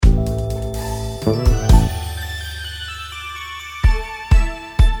Hello,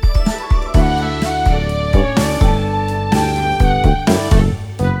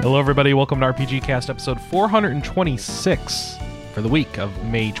 everybody. Welcome to RPGCast episode 426 for the week of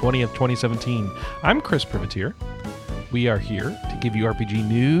May 20th, 2017. I'm Chris Privateer. We are here to give you RPG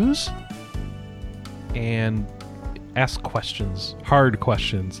news and ask questions, hard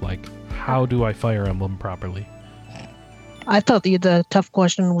questions like, how do I Fire Emblem properly? I thought the tough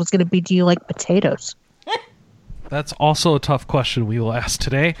question was going to be, do you like potatoes? That's also a tough question we will ask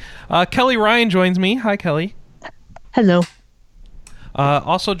today. Kelly Ryan joins me. Hi, Kelly. Hello.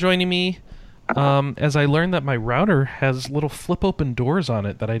 Also joining me, as I learned that my router has little flip-open doors on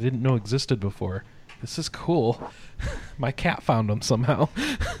it that I didn't know existed before. This is cool. My cat found them somehow,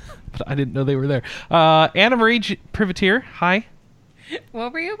 but I didn't know they were there. Anna Marie Privateer, hi.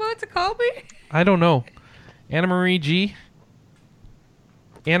 What were you about to call me? I don't know. Anna Marie G.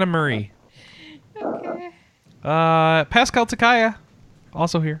 Anna Marie. Okay. Pascal Takaya,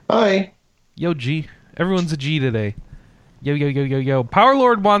 also here. Hi. Yo, G. Everyone's a G today. Yo, yo, yo, yo, yo. Power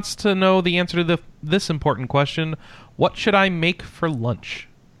Lord wants to know the answer to this important question. What should I make for lunch?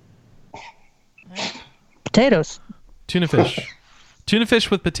 Potatoes. Tuna fish. Tuna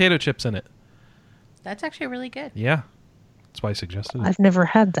fish with potato chips in it. That's actually really good. Yeah. That's why I suggested it. I've never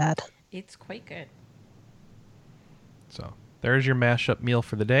had that. It's quite good. So, there's your mashup meal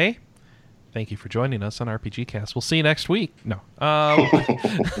for the day. Thank you for joining us on RPGCast. We'll see you next week. No.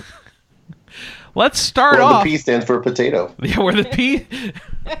 Let's start off. The P stands for potato. Yeah, where the P.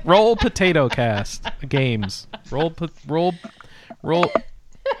 Roll Potato Cast games. Roll.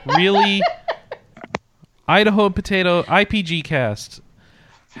 Really. Idaho Potato IPG Cast.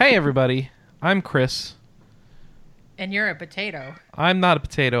 Hey, everybody. I'm Chris. And you're a potato. I'm not a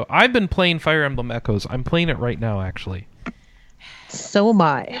potato. I've been playing Fire Emblem Echoes. I'm playing it right now, actually. So am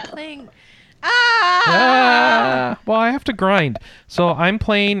I. You're playing... Well, I have to grind. So I'm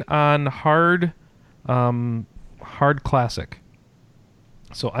playing on hard classic.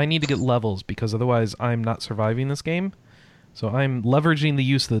 So I need to get levels because otherwise I'm not surviving this game. So I'm leveraging the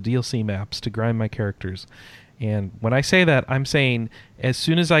use of the DLC maps to grind my characters. And when I say that, I'm saying as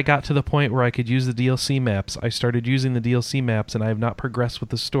soon as I got to the point where I could use the DLC maps, I started using the DLC maps, and I have not progressed with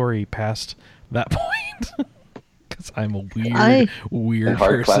the story past that point. Because I'm a weird and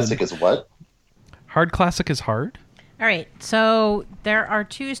hard person. Classic is what? Hard classic is hard? All right, so there are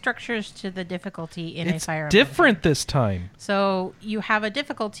two structures to the difficulty in a Fire Emblem. It's different this time. So you have a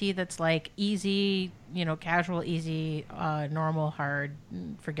difficulty that's like easy, casual, easy, normal, hard,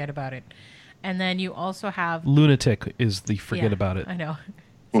 forget about it. And then you also have... Lunatic is the forget about it. I know.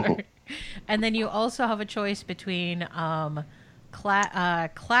 Sorry. And then you also have a choice between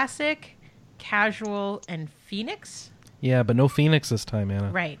classic, casual, and Phoenix. Yeah, but no Phoenix this time, Anna.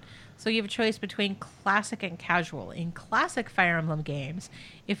 Right. So you have a choice between classic and casual. In classic Fire Emblem games,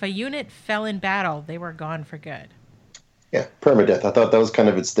 if a unit fell in battle, they were gone for good. Yeah, permadeath. I thought that was kind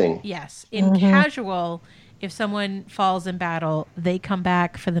of its thing. Yes. In casual, if someone falls in battle, they come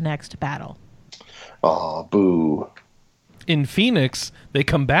back for the next battle. Aw, boo. In Phoenix, they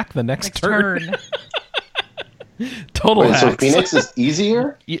come back the next turn. Total Wait, hacks. so Phoenix is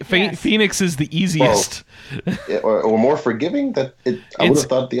easier? Yes. Phoenix is the easiest. Or more forgiving? I would have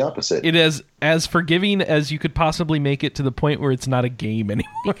thought the opposite. It is as forgiving as you could possibly make it to the point where it's not a game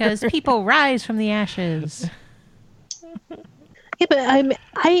anymore. Because people rise from the ashes. Yeah, but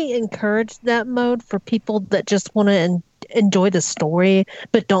I encourage that mode for people that just want to enjoy the story,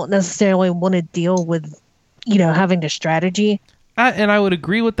 but don't necessarily want to deal with, having the strategy. And I would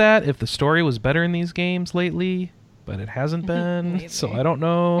agree with that if the story was better in these games lately, but it hasn't been, so I don't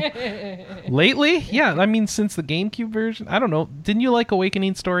know. Lately? Yeah, I mean, since the GameCube version. I don't know. Didn't you like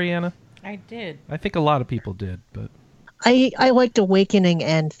Awakening story, Anna? I did. I think a lot of people did, but... I liked Awakening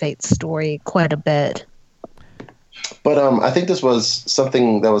and Fate's story quite a bit. But I think this was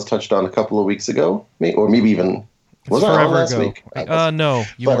something that was touched on a couple of weeks ago, or maybe even... Was it last week? No,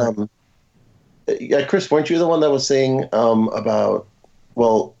 you weren't. Yeah, Chris, weren't you the one that was saying about,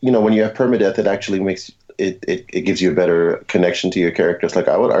 when you have permadeath, it actually makes it gives you a better connection to your characters. Like,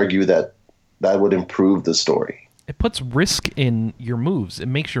 I would argue that would improve the story. It puts risk in your moves. It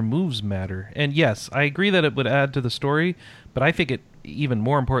makes your moves matter. And yes, I agree that it would add to the story, but I think it even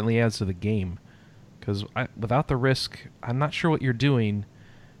more importantly adds to the game. Because without the risk, I'm not sure what you're doing,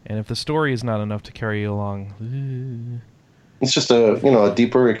 and if the story is not enough to carry you along... It's just a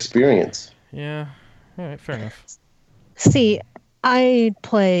deeper experience. Yeah. All right, fair enough. See, I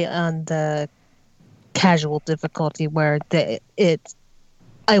play on the casual difficulty where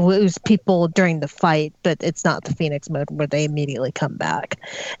I lose people during the fight, but it's not the Phoenix mode where they immediately come back.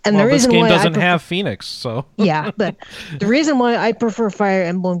 And Well, the this reason game why doesn't have Phoenix, so yeah, but the reason why I prefer Fire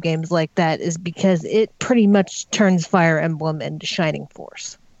Emblem games like that is because it pretty much turns Fire Emblem into Shining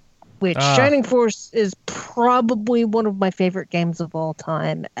Force, which Shining Force is probably one of my favorite games of all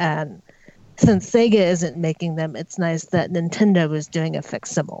time. And since Sega isn't making them, it's nice that Nintendo is doing a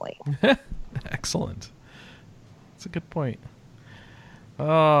facsimile. Excellent. That's a good point.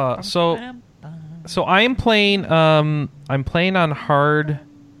 So I am playing. I'm playing on hard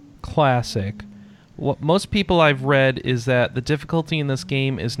classic. What most people I've read is that the difficulty in this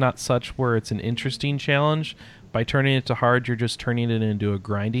game is not such where it's an interesting challenge. By turning it to hard, you're just turning it into a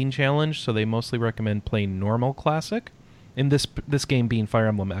grinding challenge. So they mostly recommend playing normal classic. In this game being Fire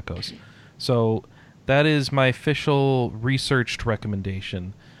Emblem Echoes. So that is my official researched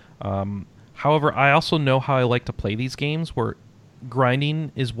recommendation. However, I also know how I like to play these games, where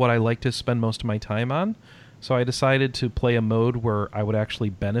grinding is what I like to spend most of my time on. So I decided to play a mode where I would actually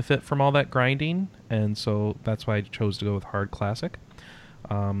benefit from all that grinding, and so that's why I chose to go with hard classic.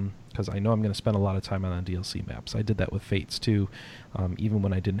 Because I know I'm going to spend a lot of time on the DLC maps. I did that with Fates too, even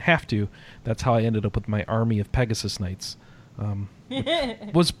when I didn't have to. That's how I ended up with my army of Pegasus Knights.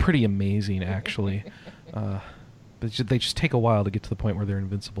 It was pretty amazing, actually. They just take a while to get to the point where they're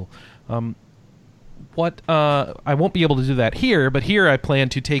invincible. I won't be able to do that here, but here I plan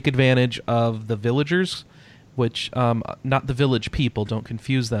to take advantage of the villagers, which, not the village people, don't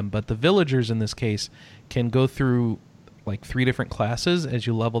confuse them, but the villagers in this case can go through like 3 different classes as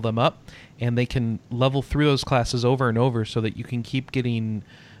you level them up, and they can level through those classes over and over so that you can keep getting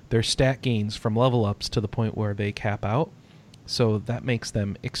their stat gains from level ups to the point where they cap out. So that makes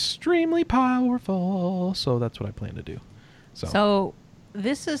them extremely powerful. So that's what I plan to do. So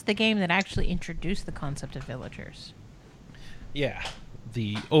this is the game that actually introduced the concept of villagers. Yeah.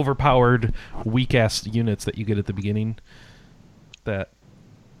 The overpowered, weak-ass units that you get at the beginning that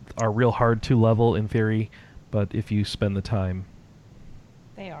are real hard to level in theory, but if you spend the time,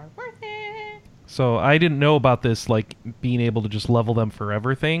 they are worth it. So I didn't know about this, like, being able to just level them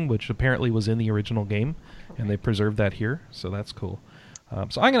forever thing, which apparently was in the original game, and they preserved that here, so that's cool.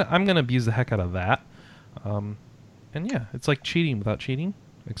 So I'm gonna abuse the heck out of that. And yeah, it's like cheating without cheating,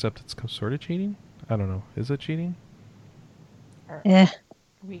 except it's sort of cheating. I don't know. Is it cheating? Yeah.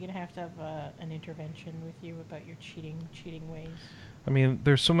 Are we gonna have to have an intervention with you about your cheating ways? I mean,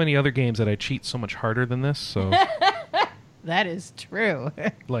 there's so many other games that I cheat so much harder than this, so... That is true.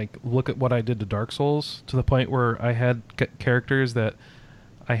 Like, look at what I did to Dark Souls, to the point where I had characters that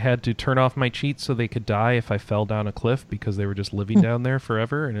I had to turn off my cheats so they could die if I fell down a cliff because they were just living down there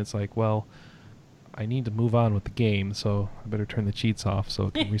forever, and it's like, well, I need to move on with the game, so I better turn the cheats off so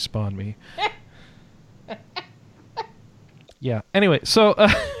it can respawn me. Yeah, anyway, so...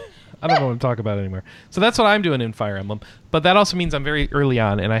 I don't know what I'm talking about anymore. So that's what I'm doing in Fire Emblem. But that also means I'm very early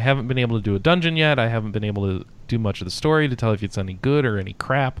on, and I haven't been able to do a dungeon yet. I haven't been able to do much of the story to tell if it's any good or any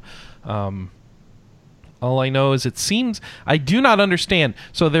crap. All I know is it seems... I do not understand.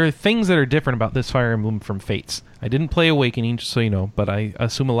 So there are things that are different about this Fire Emblem from Fates. I didn't play Awakening, just so you know, but I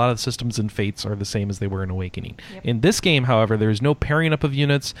assume a lot of the systems in Fates are the same as they were in Awakening. Yep. In this game, however, there is no pairing up of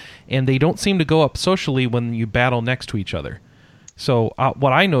units, and they don't seem to go up socially when you battle next to each other. So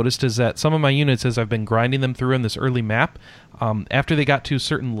what I noticed is that some of my units, as I've been grinding them through in this early map, after they got to a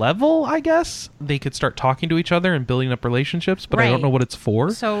certain level, I guess, they could start talking to each other and building up relationships, but right. I don't know what it's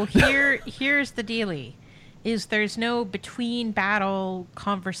for. So here's the dealie, is there's no between battle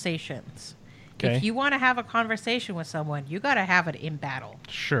conversations. Okay. If you want to have a conversation with someone, you got to have it in battle.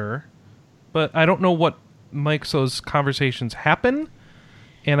 Sure. But I don't know what makes those conversations happen.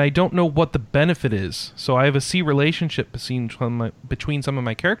 And I don't know what the benefit is. So I have a C relationship between some of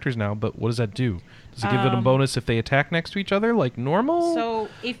my characters now, but what does that do? Does it give it a bonus if they attack next to each other, like normal? So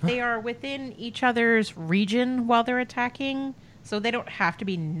if they are within each other's region while they're attacking, so they don't have to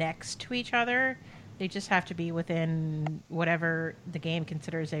be next to each other, they just have to be within whatever the game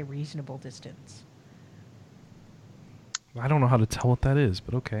considers a reasonable distance. I don't know how to tell what that is,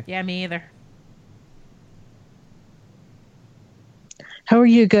 but okay. Yeah, me either. How are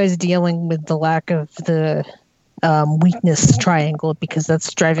you guys dealing with the lack of the weakness triangle? Because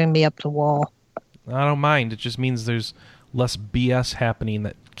that's driving me up the wall. I don't mind. It just means there's less BS happening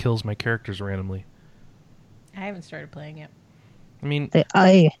that kills my characters randomly. I haven't started playing it. I mean,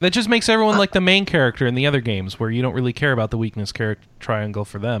 that just makes everyone like the main character in the other games, where you don't really care about the weakness triangle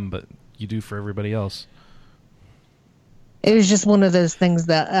for them, but you do for everybody else. It was just one of those things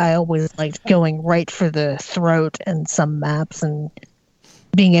that I always liked, going right for the throat in some maps and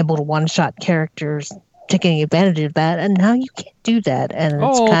being able to one-shot characters taking advantage of that, and now you can't do that, and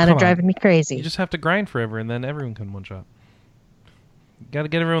it's kind come of on. driving me crazy. You just have to grind forever, and then everyone can one-shot. Got to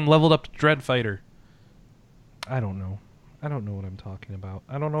get everyone leveled up to Dread Fighter. I don't know. I don't know what I'm talking about.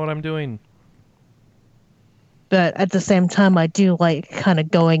 I don't know what I'm doing. But at the same time, I do like kind of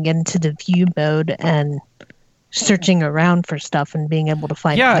going into the view mode and searching around for stuff and being able to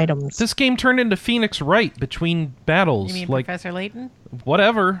find items. This game turned into Phoenix Wright between battles. You mean like, Professor Layton?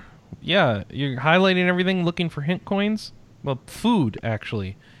 Whatever. Yeah, you're highlighting everything, looking for hint coins. Well, food,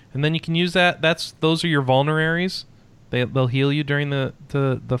 actually. And then you can use that. Those are your vulneraries. They'll heal you during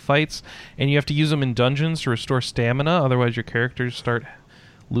the fights. And you have to use them in dungeons to restore stamina. Otherwise, your characters start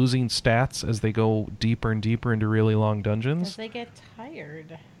losing stats as they go deeper and deeper into really long dungeons. As they get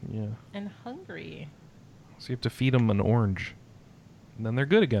tired. Yeah. And hungry. So you have to feed them an orange. And then they're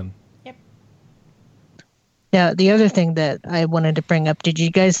good again. Yep. Now, the other thing that I wanted to bring up, did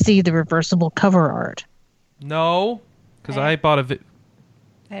you guys see the reversible cover art? No, because I bought I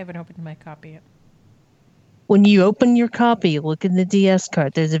haven't opened my copy yet. When you open your copy, look in the DS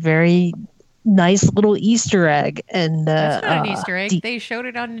card. There's a very nice little Easter egg. And That's not an Easter egg. They showed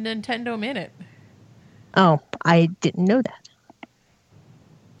it on Nintendo Minute. Oh, I didn't know that.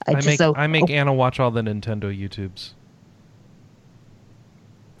 I make Anna watch all the Nintendo YouTubes.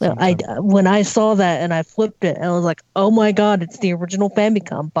 Well, when I saw that and I flipped it, and I was like, "Oh my god, it's the original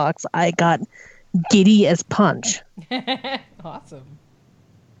Famicom box!" I got giddy as punch. Awesome.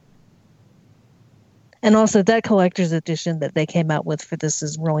 And also, that collector's edition that they came out with for this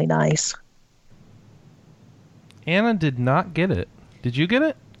is really nice. Anna did not get it. Did you get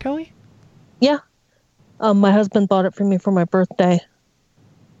it, Kelly? Yeah. My husband bought it for me for my birthday.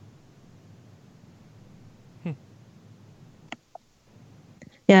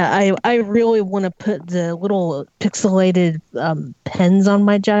 Yeah, I really want to put the little pixelated pens on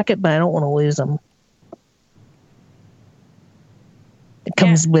my jacket, but I don't want to lose them. It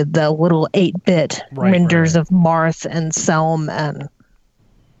comes with the little 8-bit renders of Marth and Selm and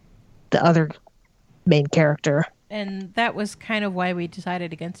the other main character. And that was kind of why we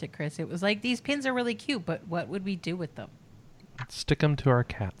decided against it, Chris. It was like, these pins are really cute, but what would we do with them? Stick them to our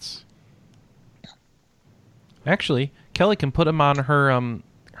cats. Actually, Kelly can put them on her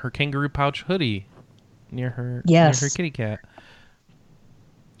kangaroo pouch hoodie near her kitty cat.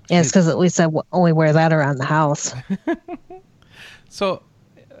 Yes, because at least I only wear that around the house. So,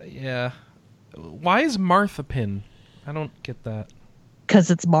 yeah. Why is Marth a pin? I don't get that.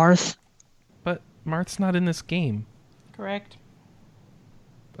 Because it's Marth. But Marth's not in this game. Correct.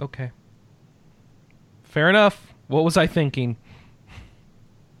 Okay. Fair enough. What was I thinking?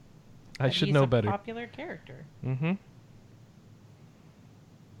 I should know better. He's a popular character. Mm-hmm.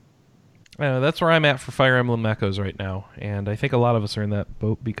 I know, that's where I'm at for Fire Emblem Echoes right now. And I think a lot of us are in that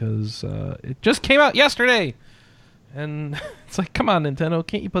boat because it just came out yesterday. And it's like, come on, Nintendo,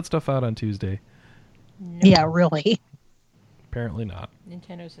 can't you put stuff out on Tuesday? No. Yeah, really. Apparently not.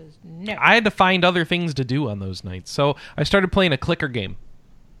 Nintendo says no. I had to find other things to do on those nights. So I started playing a clicker game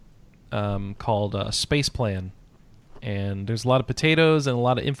called Space Plan. And there's a lot of potatoes and a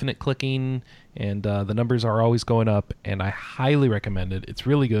lot of infinite clicking, and the numbers are always going up, and I highly recommend it. It's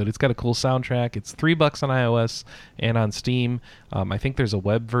really good. It's got a cool soundtrack. It's $3 on iOS and on Steam. I think there's a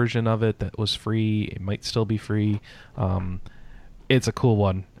web version of it that was free. It might still be free. It's a cool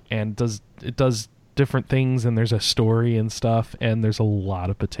one, and it does different things, and there's a story and stuff, and there's a lot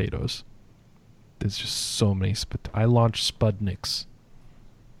of potatoes. There's just so many. I launched Spudniks.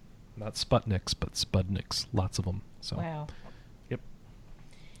 Not Sputniks, but Spudniks. Lots of them. So. Wow. Yep.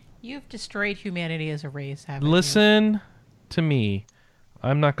 You've destroyed humanity as a race, haven't you? Listen to me.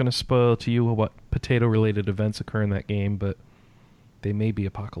 I'm not going to spoil to you what potato-related events occur in that game, but they may be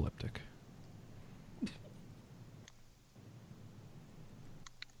apocalyptic.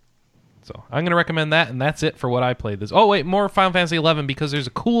 So I'm going to recommend that, and that's it for what I played this. Oh, wait, more Final Fantasy 11 because there's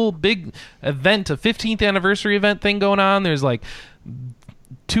a cool big event, a 15th anniversary event thing going on. There's like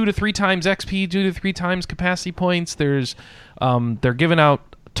 2 to 3 times XP, 2 to 3 times capacity points. There's they're giving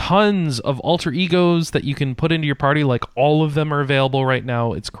out tons of alter egos that you can put into your party. Like, all of them are available right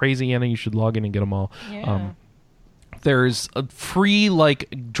now. It's crazy, Anna. You should log in and get them all. Yeah. There's a free,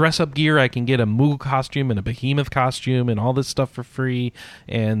 like, dress-up gear. I can get a Moog costume and a Behemoth costume and all this stuff for free.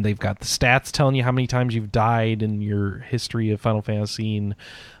 And they've got the stats telling you how many times you've died in your history of Final Fantasy. And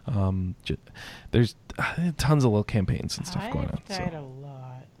there's tons of little campaigns and stuff going on. I've died a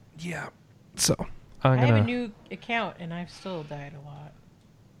lot. Yeah. So, I have a new account, and I've still died a lot.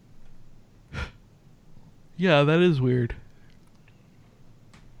 Yeah, that is weird.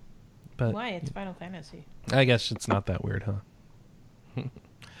 But why? It's Final Fantasy. I guess it's not that weird, huh?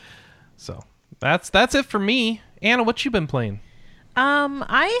 So, That's it for me. Anna, what you been playing?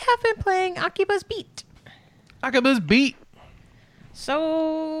 I have been playing Akiba's Beat. Akiba's Beat.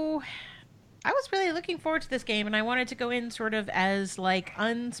 So, I was really looking forward to this game, and I wanted to go in sort of as, like,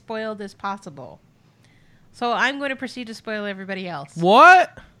 unspoiled as possible. So, I'm going to proceed to spoil everybody else.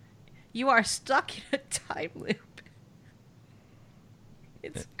 What? You are stuck in a time loop.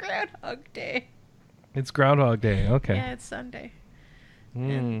 It's Groundhog Day. It's Groundhog Day. Okay. Yeah, it's Sunday.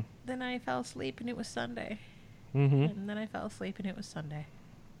 And then I fell asleep, and it was Sunday. Mm-hmm. And then I fell asleep, and it was Sunday.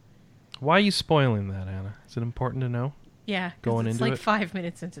 Why are you spoiling that, Anna? Is it important to know? Yeah, Going it's into like it? 5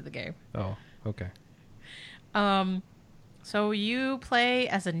 minutes into the game. Oh, okay. So you play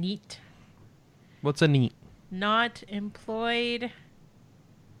as a NEET, What's a NEET? not employed,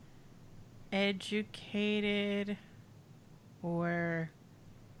 educated, or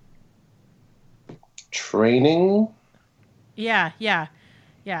Training, yeah.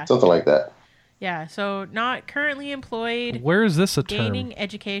 something like that. Yeah, so not currently employed, Where is this a term? gaining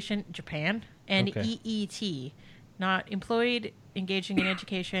education, Japan, and Okay. EET, not employed, engaging in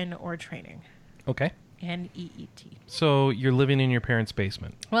education or training, Okay. and EET. So you're living in your parents'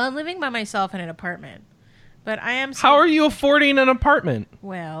 basement. Well, I'm living by myself in an apartment, but I am so... How are you affording an apartment?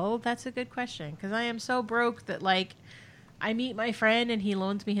 Well, that's a good question, because I am so broke that, like, I meet my friend and he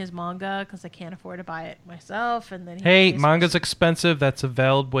loans me his manga because I can't afford to buy it myself, and then Hey, pays manga's expensive. That's a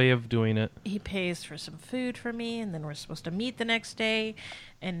valid way of doing it. he pays for some food for me, and then we're supposed to meet the next day,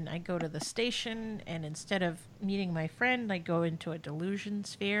 and I go to the station, and instead of meeting my friend, I go into a delusion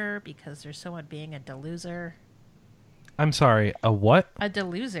sphere because there's someone being a deluser. I'm sorry, a what? A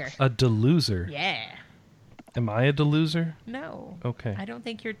deluser. A deluser. Yeah. Am I a deluser? No. Okay. I don't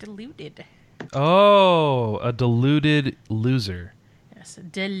think you're deluded. Oh, a deluded loser. Yes, a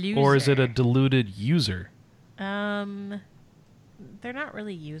deluser. Or is it a deluded user? They're not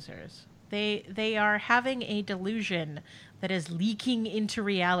really users. They are having a delusion that is leaking into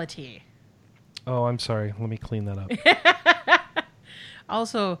reality. Oh, I'm sorry. Let me clean that up.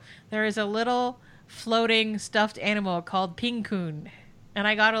 Also, there is a little floating stuffed animal called Pinkun, and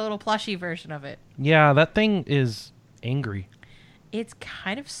I got a little plushie version of it. Yeah, that thing is angry. It's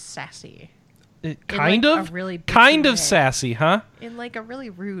kind of sassy. Kind like, of? a really bitchy Kind of way. sassy, huh? In like a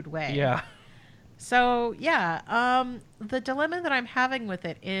really rude way. Yeah. So, yeah, the dilemma that I'm having with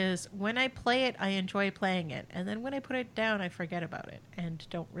it is when I play it, I enjoy playing it. And then when I put it down, I forget about it and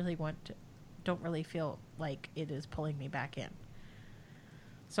don't really feel like it is pulling me back in.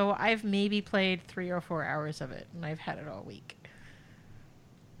 So I've maybe played 3 or 4 hours of it, and I've had it all week.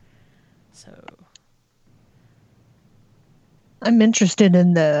 So... I'm interested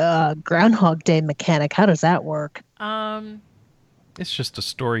in the Groundhog Day mechanic. How does that work? It's just a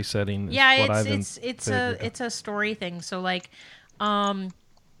story setting. Is Yeah, what it's a story thing. So like, you're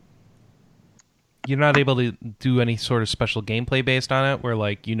not able to do any sort of special gameplay based on it, where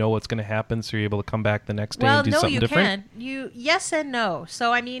like you know what's going to happen, so you're able to come back the next day and do something different. Yes and no.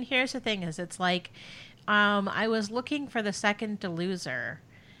 So I mean, here's the thing: is it's like, I was looking for the second deluser.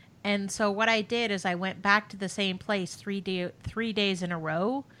 And so what I did is I went back to the same place 3 days in a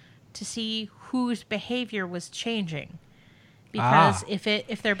row to see whose behavior was changing. Because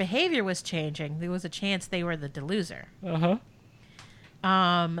if their behavior was changing, there was a chance they were the deluser. Uh-huh.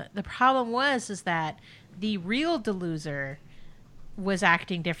 The problem is that the real deluser was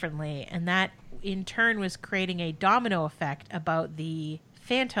acting differently, and that in turn was creating a domino effect about the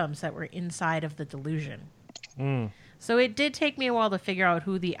phantoms that were inside of the delusion. So it did take me a while to figure out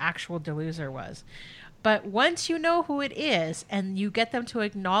who the actual deluser was. But once you know who it is and you get them to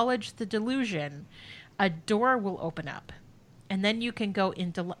acknowledge the delusion, a door will open up. And then you can go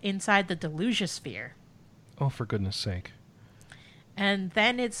inside the delusiosphere. Oh, for goodness sake. And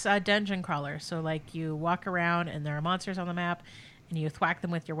then it's a dungeon crawler. So like you walk around and there are monsters on the map and you thwack them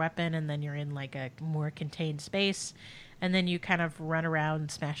with your weapon, and then you're in like a more contained space. And then you kind of run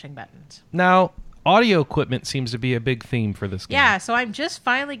around smashing buttons. Now, audio equipment seems to be a big theme for this game. Yeah, so I'm just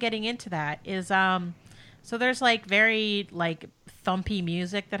finally getting into that. So there's like very like thumpy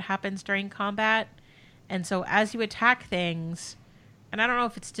music that happens during combat, and so as you attack things, and I don't know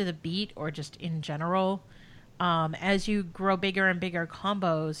if it's to the beat or just in general, as you grow bigger and bigger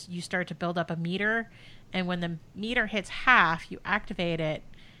combos, you start to build up a meter, and when the meter hits half, you activate it,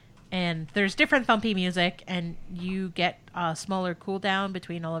 and there's different thumpy music, and you get a smaller cooldown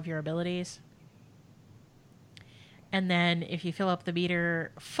between all of your abilities. And then if you fill up the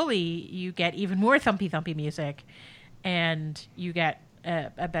meter fully, you get even more thumpy music, and you get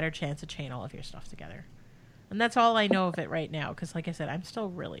a better chance to chain all of your stuff together. And that's all I know of it right now, because like I said, I'm still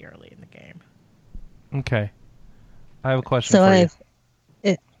really early in the game. Okay. I have a question for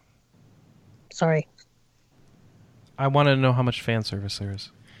you. sorry. I wanted to know how much fan service there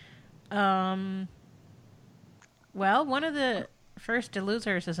is. Well, one of the first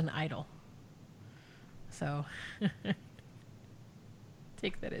losers is an idol. So,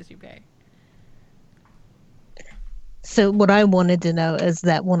 take that as you may. So what I wanted to know is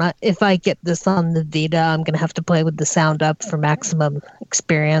that if I get this on the Vita, I'm going to have to play with the sound up for maximum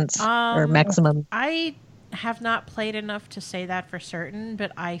experience or maximum. I have not played enough to say that for certain,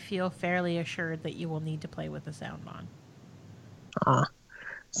 but I feel fairly assured that you will need to play with the sound on.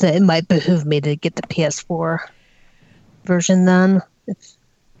 So it might behoove me to get the PS4 version then, if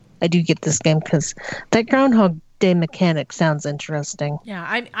I do get this game, because that Groundhog Day mechanic sounds interesting. Yeah,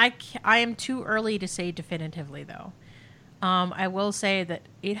 I am too early to say definitively, though. I will say that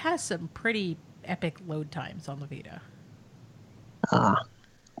it has some pretty epic load times on the Vita.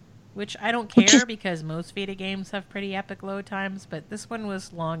 Which I don't care because most Vita games have pretty epic load times, but this one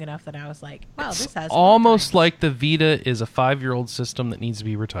was long enough that I was like, wow, this has almost like the Vita is a 5-year-old system that needs to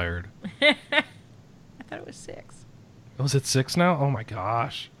be retired. I thought it was 6. Was it 6 now? Oh my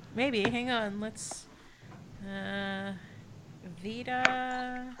gosh. Maybe. Hang on. Let's...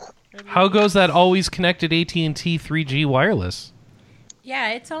 Vita... How goes that always connected AT&T 3G wireless? Yeah,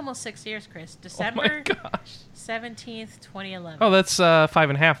 it's almost 6 years, Chris. December 17th, 2011. Oh, that's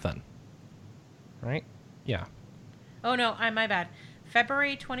 5.5 then. Right? Yeah. Oh, no, my bad.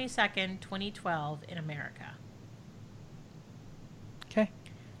 February 22nd, 2012 in America. Okay.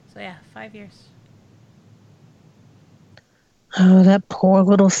 So, yeah, 5 years. Oh, that poor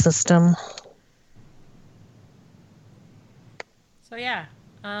little system. So, yeah.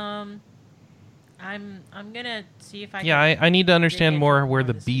 I'm gonna see if I Yeah, can I need to understand dig more into where more the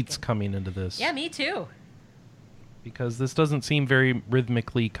of this beat's weekend. coming into this. Yeah, me too. Because this doesn't seem very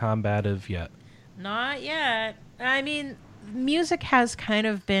rhythmically combative yet. Not yet. I mean, music has kind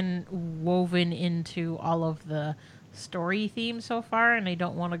of been woven into all of the story themes so far, and I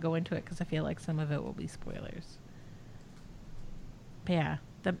don't want to go into it because I feel like some of it will be spoilers. But yeah,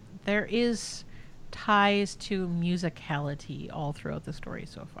 there is ties to musicality all throughout the story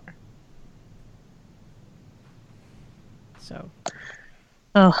so far. So,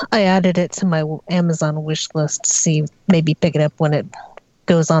 Oh, I added it to my Amazon wish list to see, maybe pick it up when it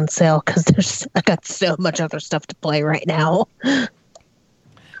goes on sale, because I got so much other stuff to play right now.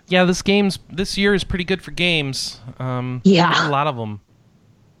 Yeah, this year is pretty good for games. Yeah. A lot of them.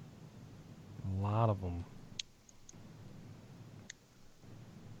 A lot of them.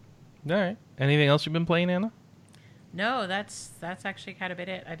 All right. Anything else you've been playing, Anna? no, that's actually kind of been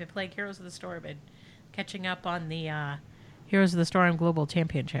it. I've been playing Heroes of the Storm and catching up on the Heroes of the Storm Global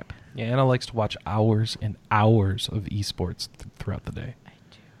Championship. Yeah, Anna likes to watch hours and hours of esports throughout the day. I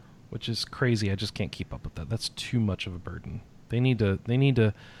do. Which is crazy. I just can't keep up with that. That's too much of a burden. They need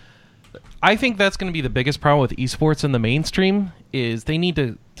to I think that's going to be the biggest problem with esports in the mainstream is they need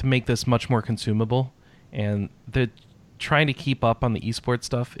to make this much more consumable, and the trying to keep up on the esports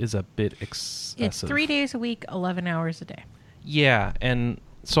stuff is a bit excessive. It's 3 days a week, 11 hours a day. Yeah, and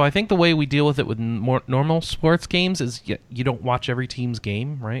so I think the way we deal with it with more normal sports games is you don't watch every team's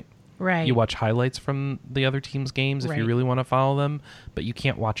game, right? Right. You watch highlights from the other team's games if you Right. really want to follow them, but you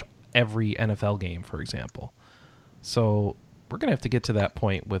can't watch every NFL game, for example. So we're going to have to get to that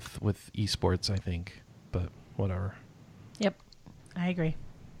point with esports, I think, but whatever. Yep. I agree.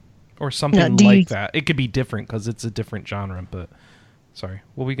 Or something do like you- that. It could be different because it's a different genre, but sorry.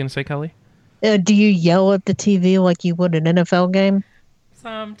 What were we going to say, Kelly? Do you yell at the TV like you would an NFL game?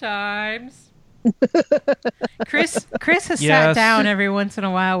 Sometimes. Chris has Yes. sat down every once in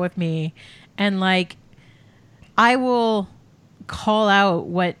a while with me, and like I will call out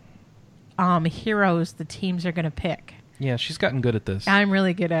what heroes the teams are going to pick. Yeah, she's gotten good at this. I'm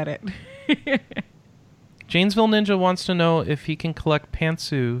really good at it. Janesville Ninja wants to know if he can collect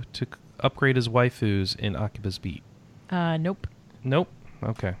Pantsu to upgrade his waifus in Akiba's Beat. Nope. Nope.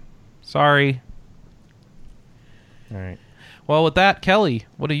 Okay. Sorry. All right. Well, with that, Kelly,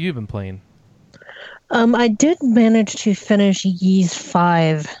 what have you been playing? I did manage to finish Ys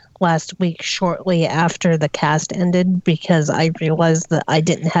 5 last week shortly after the cast ended because I realized that I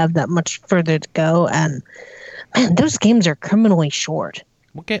didn't have that much further to go, and man, those games are criminally short.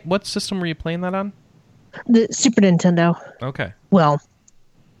 What system were you playing that on? The Super Nintendo. Okay. Well,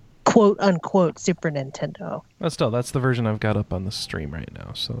 quote unquote Super Nintendo. That's the version I've got up on the stream right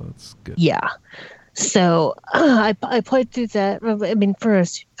now, so that's good. Yeah. So I played through that. I mean, for a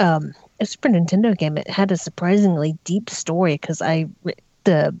Super Nintendo game, it had a surprisingly deep story because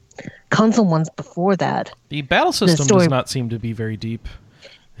the console ones before that. The battle system story- does not seem to be very deep.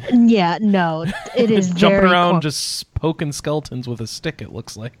 Yeah, no, it is Jumping very around, just poking skeletons with a stick, it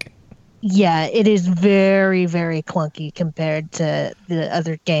looks like. Yeah, it is very, very clunky compared to the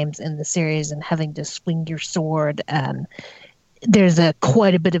other games in the series and having to swing your sword. And there's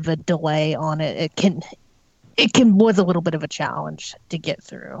quite a bit of a delay on it. It was a little bit of a challenge to get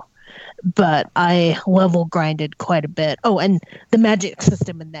through, but I level grinded quite a bit. Oh, and the magic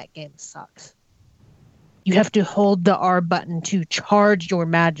system in that game sucks. You have to hold the R button to charge your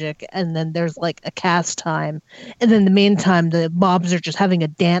magic, and then there's like a cast time. And then in the meantime, the mobs are just having a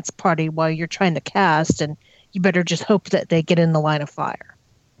dance party while you're trying to cast, and you better just hope that they get in the line of fire.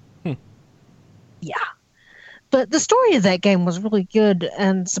 Yeah. But the story of that game was really good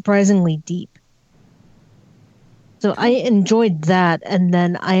and surprisingly deep. So I enjoyed that, and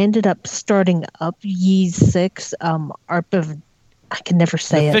then I ended up starting up Ys 6, Arp of... I can never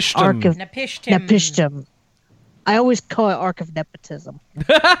say it. Arc of Nepishtim. I always call it Arc of Nepotism.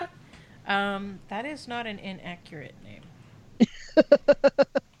 That is not an inaccurate name.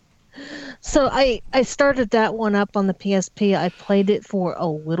 So I started that one up on the PSP. I played it for a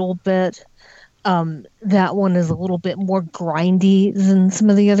little bit. That one is a little bit more grindy than some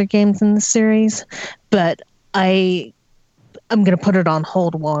of the other games in the series, but I'm going to put it on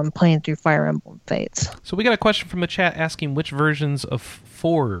hold while I'm playing through Fire Emblem Fates. So we got a question from the chat asking which versions of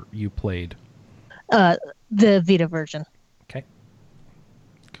 4 you played. The Vita version. Okay.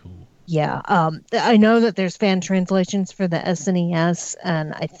 Cool. Yeah. I know that there's fan translations for the SNES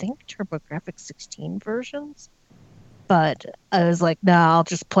and I think TurboGrafx 16 versions. But I was like, nah, I'll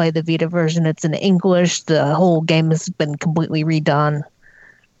just play the Vita version. It's in English. The whole game has been completely redone.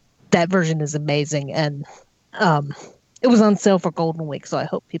 That version is amazing. And it was on sale for Golden Week, so I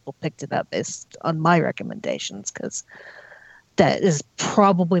hope people picked it up based on my recommendations, because that is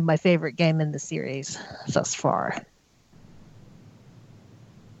probably my favorite game in the series thus far.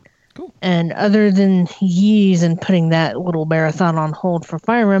 Cool. And other than Ys and putting that little marathon on hold for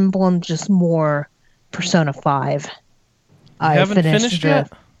Fire Emblem, just more Persona 5. I haven't finished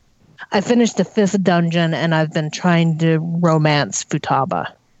yet? I finished the 5th dungeon, and I've been trying to romance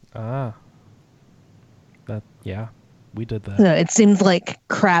Futaba. Yeah, we did that. No, it seems like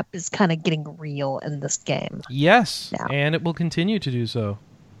crap is kind of getting real in this game. Yes, now. And it will continue to do so.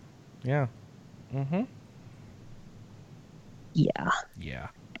 Yeah. Mm-hmm. Yeah.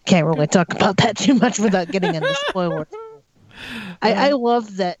 Can't really talk about that too much without getting into spoilers. I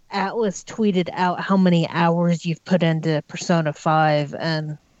love that Atlas tweeted out how many hours you've put into Persona 5,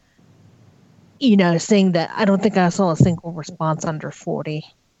 and saying that I don't think I saw a single response under 40.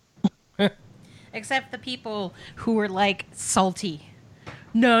 Except the people who were like salty.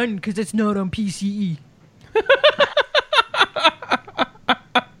 None, because it's not on PCE.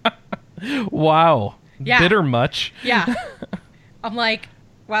 Wow. Yeah. Bitter much. Yeah. I'm like,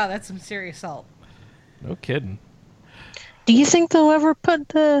 wow, that's some serious salt. No kidding. Do you think they'll ever put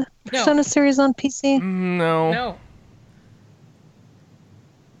the Persona series on PC? No.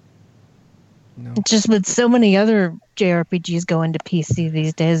 Just with so many other JRPGs going to PC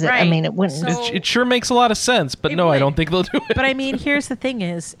these days, right. I mean, it wouldn't. So, it sure makes a lot of sense, but no, I don't think they'll do it. But I mean, here's the thing: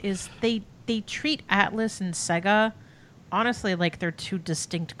 is they treat Atlas and Sega honestly like they're two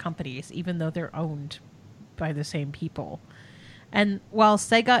distinct companies, even though they're owned by the same people. And while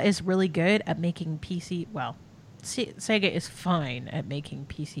Sega is really good at making PC, Sega is fine at making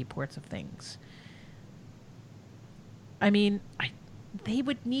PC ports of things. I mean, they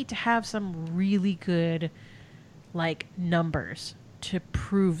would need to have some really good, numbers to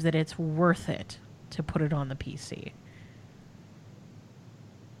prove that it's worth it to put it on the PC.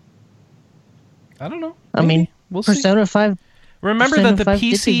 I don't know. I mean, we'll Persona 5. Remember Persona that the 5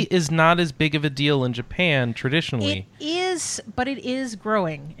 PC is not as big of a deal in Japan traditionally. It is, but it is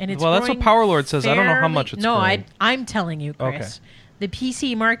growing, and it's that's what Power Lord says. I don't know how much it's growing. No, I'm telling you, Chris. Okay. The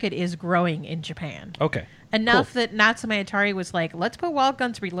PC market is growing in Japan. Okay. Enough that Natsume Atari was like, let's put Wild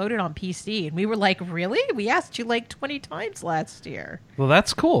Guns Reloaded on PC. And we were like, really? We asked you 20 times last year. Well,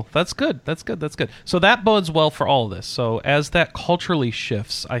 that's cool. That's good. So that bodes well for all of this. So as that culturally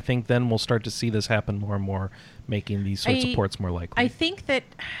shifts, I think then we'll start to see this happen more and more, making these sorts of ports more likely. I think that...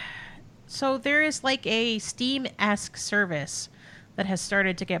 So there is a Steam-esque service that has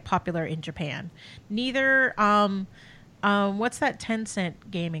started to get popular in Japan. Neither... what's that Tencent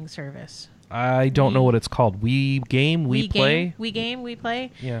gaming service? I don't know what it's called. We Play? We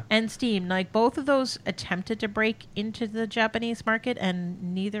Play? Yeah. And Steam. Both of those attempted to break into the Japanese market,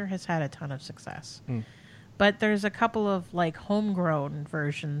 and neither has had a ton of success. But there's a couple of, homegrown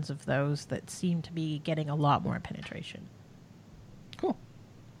versions of those that seem to be getting a lot more penetration. Cool.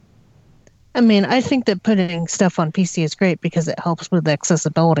 I mean, I think that putting stuff on PC is great because it helps with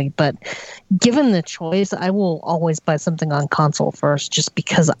accessibility, but given the choice, I will always buy something on console first just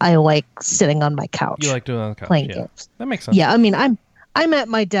because I like sitting on my couch. You like doing it on the couch, playing yeah. games. That makes sense. Yeah, I mean, I'm at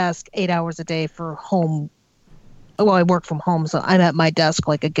my desk 8 hours a day for home. Well, I work from home, so I'm at my desk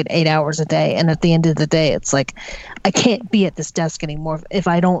like a good 8 hours a day. And at the end of the day, it's like I can't be at this desk anymore. If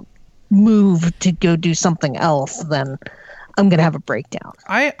I don't move to go do something else, then I'm going to have a breakdown.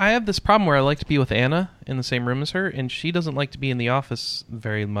 I have this problem where I like to be with Anna in the same room as her, and she doesn't like to be in the office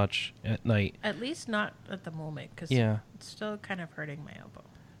very much at night. At least not at the moment, because Yeah. it's still kind of hurting my elbow.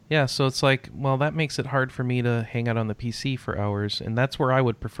 Yeah, so it's like, well, that makes it hard for me to hang out on the PC for hours, and that's where I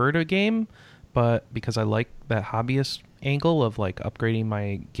would prefer to game, but because I like that hobbyist angle of like upgrading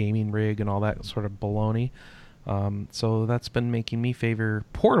my gaming rig and all that sort of baloney, so that's been making me favor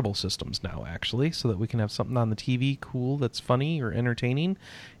portable systems now, actually, so that we can have something on the TV cool that's funny or entertaining,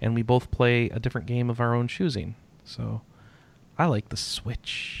 and we both play a different game of our own choosing. So I like the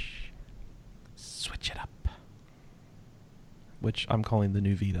Switch. Switch it up. Which I'm calling the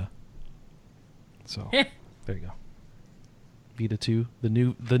new Vita. So there you go. Vita 2, the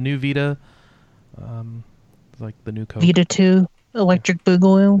new Vita, like the new Coke. Vita 2, Electric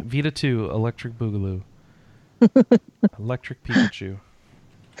Boogaloo. Vita 2, Electric Boogaloo. Electric Pikachu.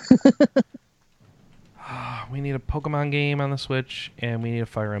 We need a Pokemon game on the Switch, and we need a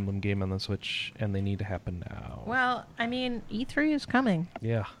Fire Emblem game on the Switch, and they need to happen now. Well, I mean, E3 is coming.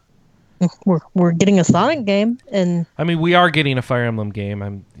 Yeah. We're getting a Sonic game, and I mean, we are getting a Fire Emblem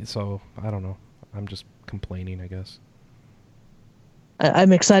game. So I don't know. I'm just complaining, I guess.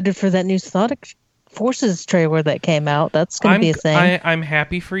 I'm excited for that new Sonic Forces trailer that came out. That's going to be a thing. I'm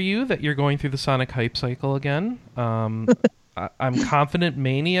happy for you that you're going through the Sonic hype cycle again. I'm confident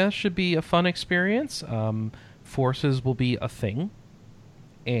Mania should be a fun experience. Forces will be a thing,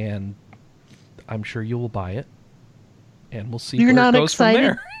 and I'm sure you will buy it. And we'll see You're where it not goes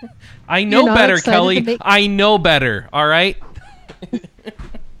excited? from there. I know not better, excited Kelly. to make- I know better. All right.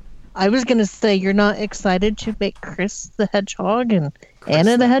 I was going to say, you're not excited to make Chris the Hedgehog and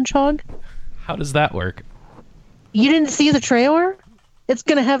Anna the Hedgehog? How does that work? You didn't see the trailer? It's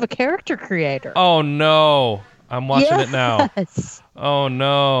going to have a character creator. Oh no! I'm watching it now. Yes. Oh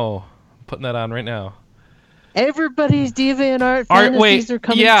no! I'm putting that on right now. Everybody's DeviantArt fantasies are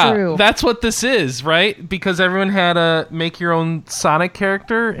coming true. That's what this is, right? Because everyone had a make your own Sonic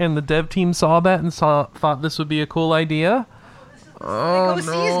character, and the dev team saw that and thought this would be a cool idea. Oh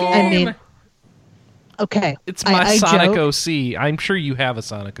no! I mean, okay. It's my I Sonic joke. OC. I'm sure you have a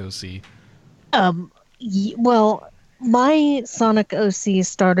Sonic OC. Well, my Sonic OC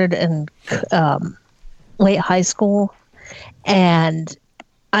started in late high school, and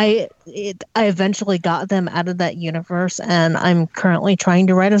I eventually got them out of that universe, and I'm currently trying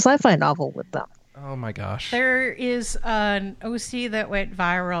to write a sci-fi novel with them. Oh my gosh! There is an OC that went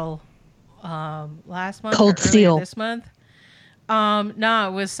viral last month Cold or earlier Steel. this month. No,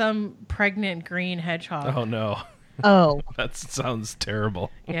 it was some pregnant green hedgehog. Oh no! Oh, That sounds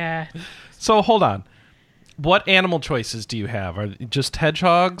terrible. Yeah. So hold on. What animal choices do you have? Are they just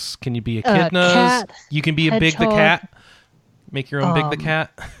hedgehogs? Can you be a Echidnas? Cat, You can be a Big the hedgehog. Cat. Make your own Big the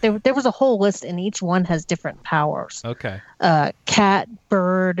Cat. there was a whole list, and each one has different powers. Okay. Cat,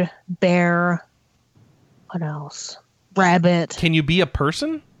 bird, bear. What else? Rabbit. Can you be a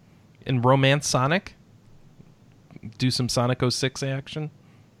person in Romance Sonic? Do some Sonic 06 action?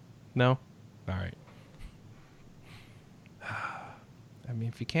 No? All right. I mean,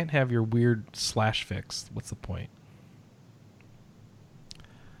 if you can't have your weird slash fix, what's the point?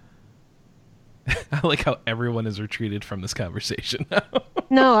 I like how everyone is retreated from this conversation now.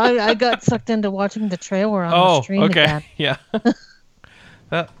 No, I got sucked into watching the trailer on the stream again. Yeah.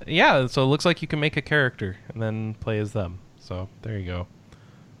 Yeah, so it looks like you can make a character and then play as them. So there you go.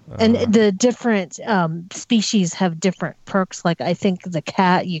 And the different species have different perks. Like I think the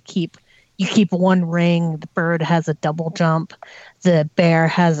cat, you keep one ring. The bird has a double jump. The bear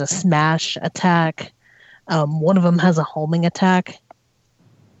has a smash attack. One of them has a homing attack.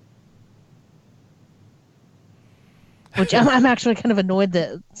 Which I'm actually kind of annoyed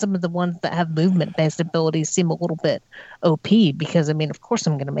that some of the ones that have movement-based abilities seem a little bit OP because, I mean, of course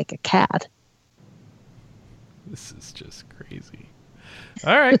I'm going to make a cat. This is just crazy.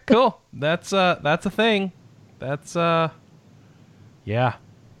 All right, cool. That's a thing. That's yeah.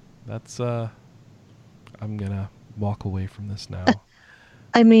 That's I'm gonna walk away from this now.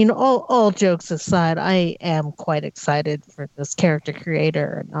 I mean, all jokes aside, I am quite excited for this character creator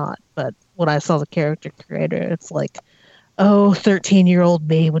or not. But when I saw the character creator, it's like, oh, 13-year-old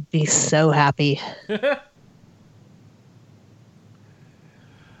me would be so happy.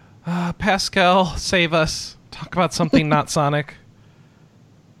 Pascal, save us. Talk about something not Sonic.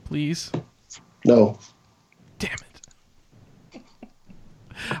 Please. No. Damn it.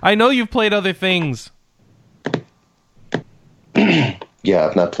 I know you've played other things. Yeah,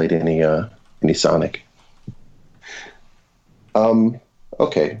 I've not played any Sonic.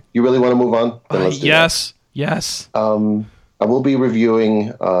 Okay. You really want to move on? Then let's do Yes. Yes. that. I will be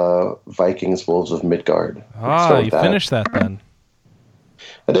reviewing Vikings Wolves of Midgard. You finished that then.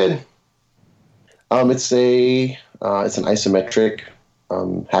 I did. It's an isometric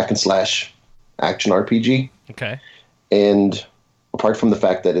hack and slash action RPG. Okay. And apart from the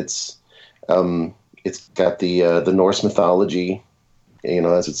fact that it's got the Norse mythology,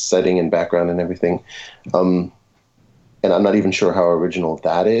 as its setting and background and everything, and I'm not even sure how original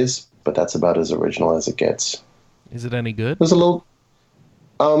that is, but that's about as original as it gets. Is it any good? There's a little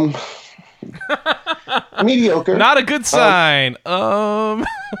mediocre. Not a good sign.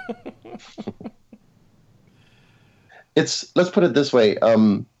 Let's put it this way.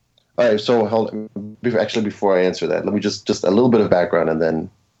 All right, so before I answer that, let me just a little bit of background, and then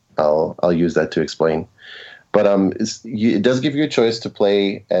I'll use that to explain. But it does give you a choice to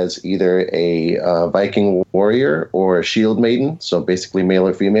play as either a Viking warrior or a shield maiden, so basically male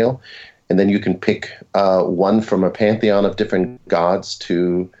or female, and then you can pick one from a pantheon of different gods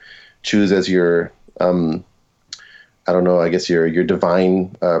to choose as your I don't know, I guess your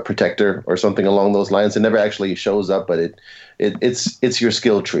divine protector or something along those lines. It never actually shows up, but it's your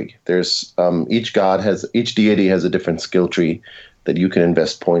skill tree. There's each deity has a different skill tree that you can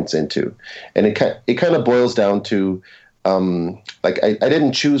invest points into, and it kind of boils down to I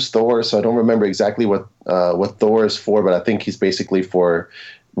didn't choose Thor, so I don't remember exactly what Thor is for, but I think he's basically for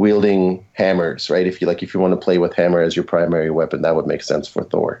wielding hammers, right? If you want to play with hammer as your primary weapon, that would make sense for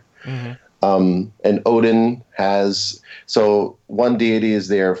Thor. Mm-hmm. And Odin so one deity is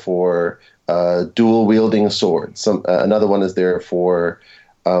there for dual wielding swords. Another one is there for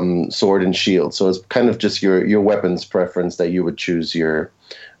sword and shield. So it's kind of just your weapons preference that you would choose your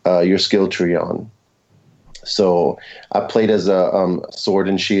skill tree on. So I played as a sword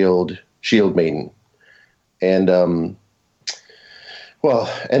and shield maiden, and and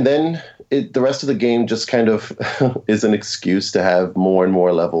then the rest of the game just kind of is an excuse to have more and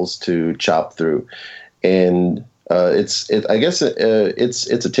more levels to chop through, and it's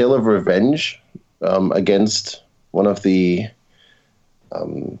a tale of revenge against one of the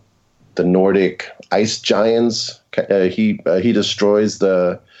Nordic ice giants. He destroys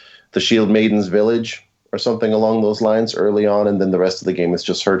the Shield Maiden's village or something along those lines early on, and then the rest of the game is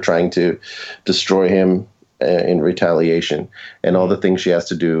just her trying to destroy him in retaliation, and all the things she has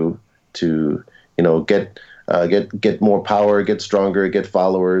to do to get more power, get stronger, get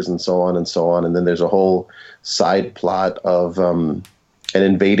followers, and so on and so on. And then there's a whole side plot of an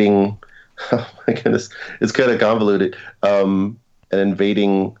invading. Oh my goodness, it's kind of convoluted. An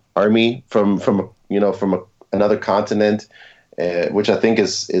invading army from another continent, which I think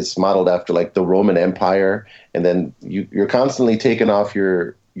is modeled after like the Roman Empire, and then you're constantly taking off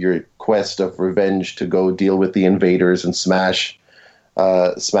your quest of revenge to go deal with the invaders and smash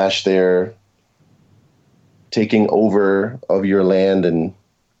their taking over of your land and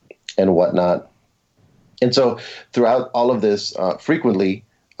whatnot. And so throughout all of this, frequently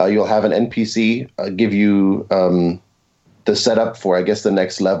you'll have an NPC give you the setup for, I guess, the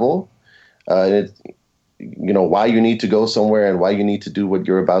next level. Why you need to go somewhere and why you need to do what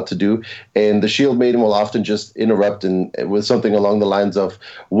you're about to do. And the Shield Maiden will often just interrupt with something along the lines of,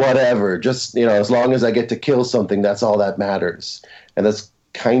 whatever, just, as long as I get to kill something, that's all that matters. And that's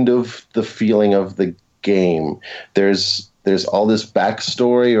kind of the feeling of the game. There's all this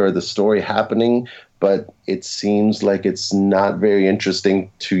backstory or the story happening, but it seems like it's not very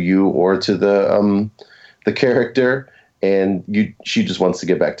interesting to you or to the character. And she just wants to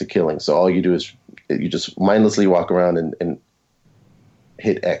get back to killing. So all you do is you just mindlessly walk around and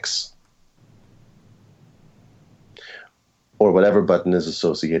hit X. Or whatever button is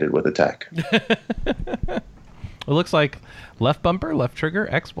associated with attack. It looks like left bumper, left trigger,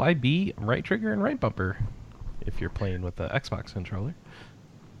 X, Y, B, right trigger, and right bumper. If you're playing with the Xbox controller.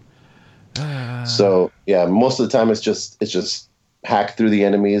 So yeah, most of the time it's just hack through the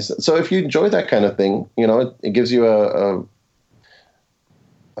enemies. So if you enjoy that kind of thing, it gives you a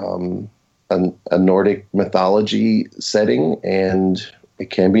Nordic mythology setting, and it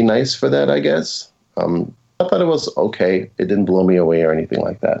can be nice for that, I guess. I thought it was okay. It didn't blow me away or anything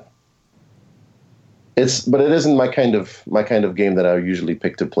like that. But it isn't my kind of game that I usually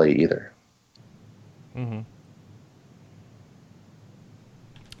pick to play either. Mm-hmm.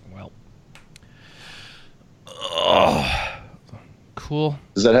 Well, Cool.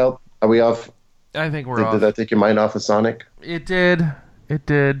 Does that help? Are we off? I think we're Did off. that take your mind off of Sonic? It did. It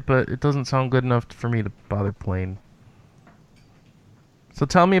did, but it doesn't sound good enough for me to bother playing. So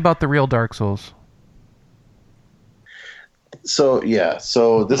tell me about the real Dark Souls. So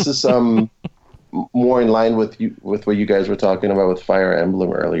this is more in line with what you guys were talking about with Fire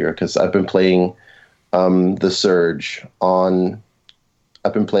Emblem earlier, because I've been playing the Surge on.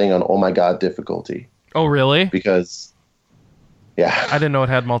 I've been playing on Oh My God difficulty. Oh, really? Because, yeah, I didn't know it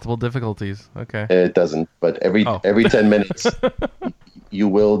had multiple difficulties. Okay. it doesn't. But every 10 minutes, you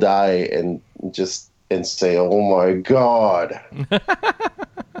will die and say, "Oh my God."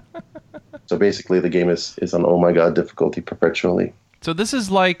 So basically, the game is on Oh My God difficulty perpetually. So this is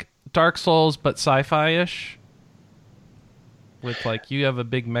like Dark Souls, but sci-fi-ish? With, like, you have a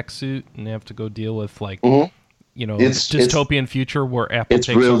big mech suit, and you have to go deal with, like, dystopian future where Apple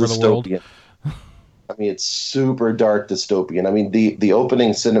takes over the world. I mean, it's super dark dystopian. I mean, the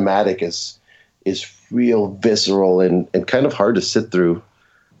opening cinematic is real visceral and kind of hard to sit through.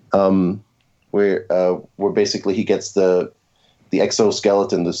 Where basically he gets the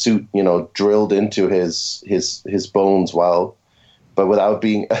exoskeleton, the suit, drilled into his bones but without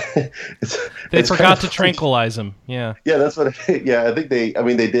being. They forgot to tranquilize him. Yeah. Yeah, that's what. Yeah, I think they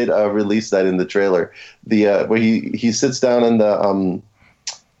did release that in the trailer. The where he sits down in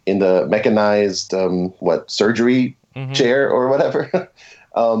the mechanized surgery chair or whatever,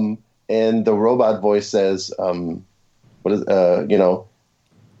 and the robot voice says,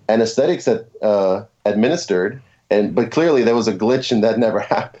 anesthetics administered. But clearly there was a glitch and that never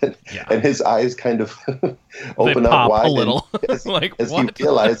happened. Yeah. And his eyes kind of open up wide a little. as what? he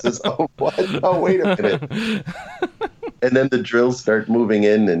realizes, oh, what? Oh, wait a minute. And then the drills start moving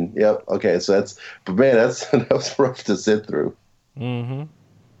in, and yep, okay. So that was rough to sit through. Mm-hmm.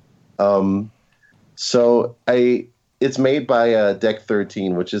 It's made by Deck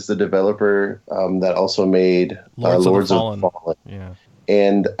 13, which is the developer that also made Lords of the Fallen. Yeah.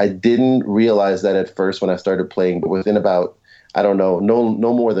 And I didn't realize that at first when I started playing, but within about, I don't know,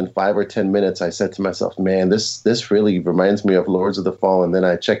 no more than 5 or 10 minutes, I said to myself, man, this really reminds me of Lords of the Fallen. Then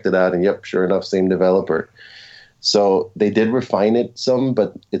I checked it out, and yep, sure enough, same developer. So they did refine it some,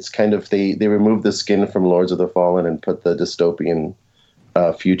 but it's kind of, they removed the skin from Lords of the Fallen and put the dystopian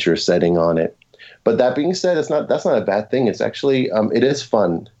future setting on it. But that being said, that's not a bad thing. It's actually, it is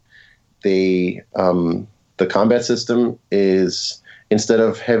fun. The combat system is, instead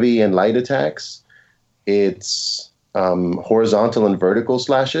of heavy and light attacks, it's horizontal and vertical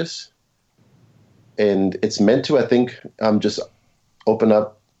slashes. And it's meant to, I think, just open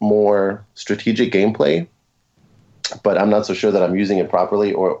up more strategic gameplay. But I'm not so sure that I'm using it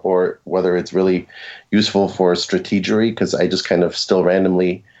properly or whether it's really useful for strategery, because I just kind of still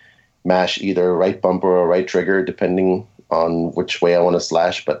randomly mash either right bumper or right trigger depending on which way I want to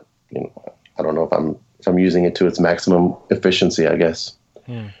slash. But I don't know if I'm using it to its maximum efficiency, I guess.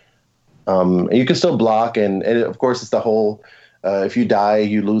 And you can still block, and of course it's the whole, if you die,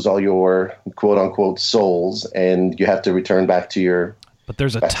 you lose all your quote-unquote souls, and you have to return back to your... But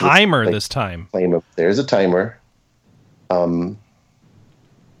there's a timer this time. There's a timer. But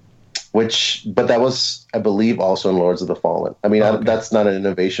that was, I believe, also in Lords of the Fallen. I mean, okay. That's not an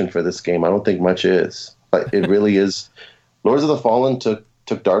innovation for this game. I don't think much is. But it really is. Lords of the Fallen took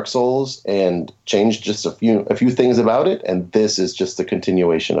Dark Souls and changed just a few things about it, and this is just a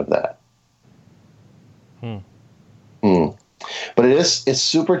continuation of that. But it's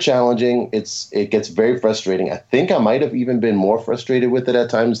super challenging. It gets very frustrating. I think I might have even been more frustrated with it at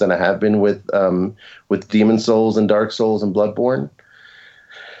times than I have been with Demon Souls and Dark Souls and Bloodborne.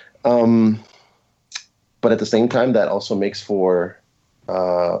 But at the same time, that also makes for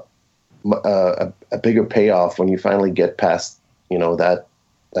a bigger payoff when you finally get past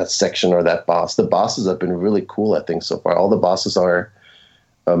that section or that boss. The bosses have been really cool, I think, so far. All the bosses are,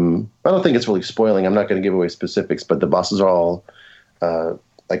 I don't think it's really spoiling. I'm not going to give away specifics, but the bosses are all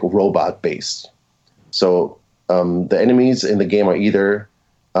like robot based. So the enemies in the game are either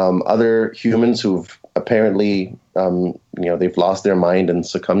other humans who've apparently, they've lost their mind and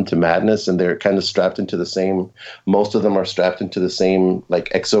succumbed to madness, and they're kind of strapped into the same, most of them are strapped into the same like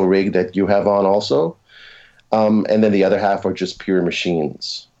exo rig that you have on also. And then the other half are just pure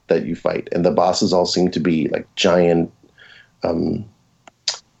machines that you fight. And the bosses all seem to be like giant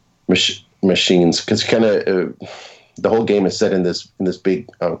machines. Because kind of the whole game is set in this big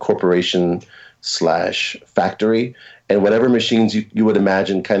corporation / factory. And whatever machines you would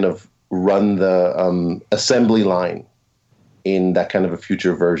imagine kind of run the assembly line in that kind of a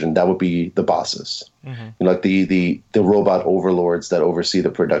future version, that would be the bosses. Mm-hmm. Like the robot overlords that oversee the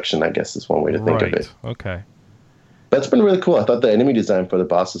production, I guess is one way to think of it. Okay. That's been really cool. I thought the enemy design for the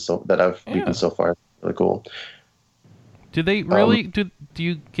bosses that I've beaten so far is really cool. Do they really do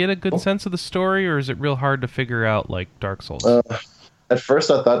you get a good sense of the story, or is it real hard to figure out like Dark Souls? At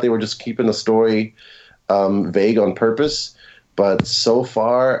first, I thought they were just keeping the story vague on purpose, but so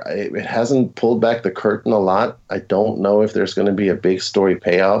far it hasn't pulled back the curtain a lot. I don't know if there's going to be a big story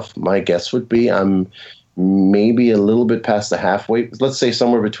payoff. My guess would be I'm maybe a little bit past the halfway. Let's say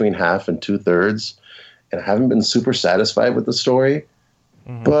somewhere between half and 2/3, and I haven't been super satisfied with the story.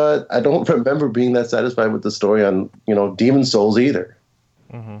 Mm-hmm. But I don't remember being that satisfied with the story on, Demon Souls either.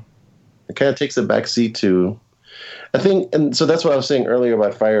 Mm-hmm. It kind of takes a backseat to, I think, and so that's what I was saying earlier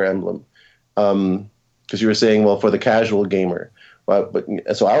about Fire Emblem, because you were saying, well, for the casual gamer. But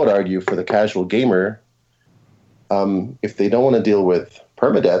so I would argue for the casual gamer, if they don't want to deal with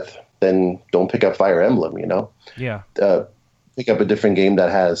permadeath, then don't pick up Fire Emblem. Yeah. Pick up a different game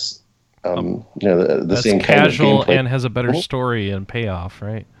that has. The same casual kind of and has a better story and payoff,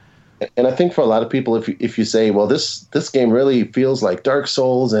 right? And I think for a lot of people, if you say, well, this game really feels like Dark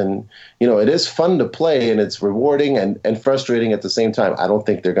Souls, and it is fun to play and it's rewarding and frustrating at the same time, I don't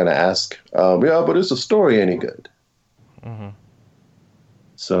think they're going to ask, but is the story any good? Mm-hmm.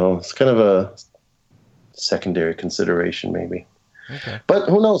 So it's kind of a secondary consideration, maybe. Okay. But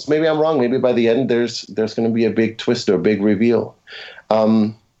who knows? Maybe I'm wrong. Maybe by the end, there's going to be a big twist or a big reveal.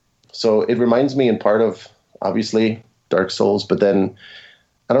 So it reminds me in part of, obviously, Dark Souls, but then,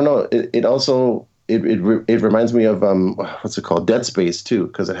 I don't know, it also, it reminds me of, what's it called, Dead Space, too,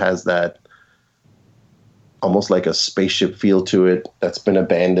 because it has that almost like a spaceship feel to it that's been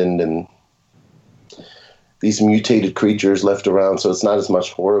abandoned, and these mutated creatures left around, so it's not as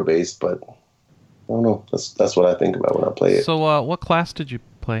much horror-based, but I don't know, that's what I think about when I play it. So what class did you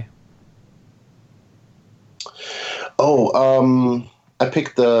play? I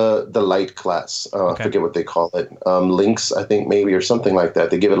picked the light class. I forget what they call it. Lynx, I think, maybe, or something like that.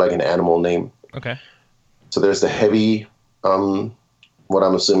 They give it like an animal name. Okay. So there's the heavy, what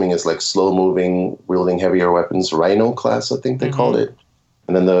I'm assuming is like slow-moving, wielding heavier weapons, Rhino class, I think they called it.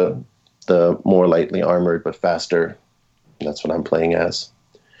 And then the more lightly armored but faster. That's what I'm playing as.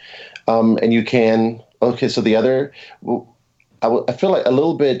 And you can... Okay, so the other... I feel like a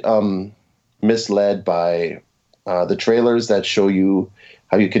little bit misled by... the trailers that show you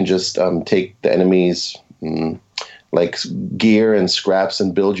how you can just take the enemy's like gear and scraps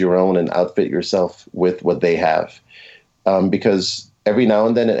and build your own and outfit yourself with what they have. Because every now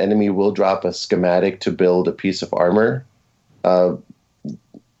and then an enemy will drop a schematic to build a piece of armor,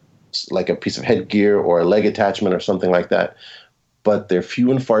 like a piece of headgear or a leg attachment or something like that. But they're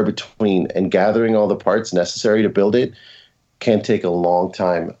few and far between, and gathering all the parts necessary to build it can take a long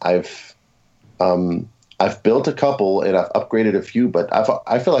time. I've built a couple and I've upgraded a few, but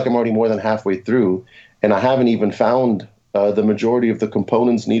I feel like I'm already more than halfway through, and I haven't even found the majority of the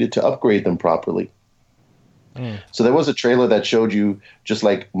components needed to upgrade them properly. So there was a trailer that showed you just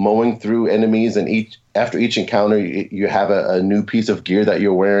like mowing through enemies, and after each encounter, you have a new piece of gear that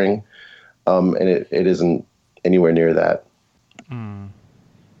you're wearing, and it isn't anywhere near that.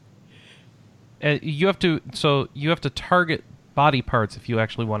 You have to target body parts if you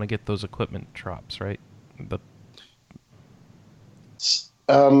actually want to get those equipment drops, right?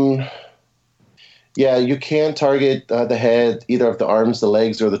 Yeah, you can target the head, either of the arms, the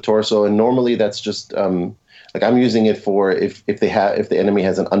legs, or the torso, and normally that's just like I'm using it for if the enemy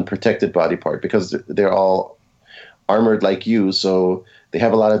has an unprotected body part, because they're all armored like you, so they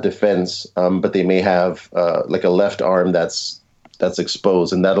have a lot of defense, but they may have like a left arm that's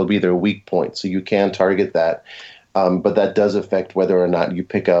exposed, and that'll be their weak point. So you can target that, but that does affect whether or not you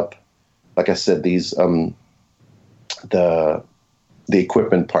pick up, like I said, these the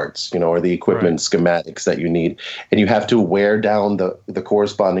equipment parts, or the equipment schematics that you need, and you have to wear down the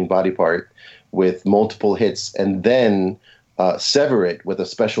corresponding body part with multiple hits, and then sever it with a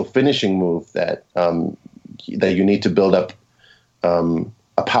special finishing move that you need to build up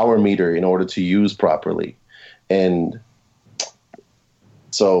a power meter in order to use properly. And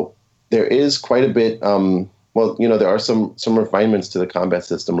so there is quite a bit. There are some refinements to the combat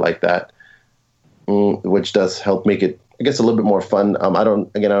system like that, which does help make it, I guess, a little bit more fun. I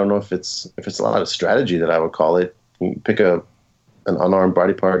don't know if it's a lot of strategy that I would call it. You pick an unarmed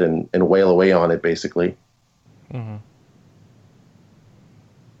body part and wail away on it, basically. Mm-hmm.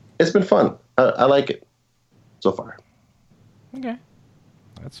 It's been fun. I like it so far. Okay,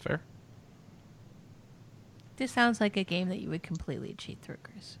 that's fair. This sounds like a game that you would completely cheat through,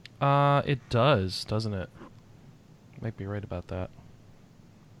 Chris. It does, doesn't it? Might be right about that.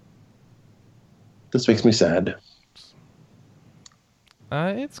 This makes me sad.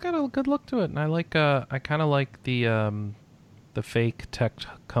 It's got a good look to it, and I kind of like the fake tech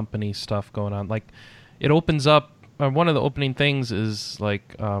company stuff going on. Like, it opens up. One of the opening things is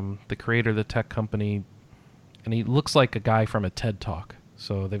like the creator of the tech company, and he looks like a guy from a TED Talk.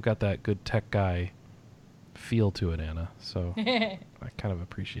 So they've got that good tech guy feel to it, Anna. So I kind of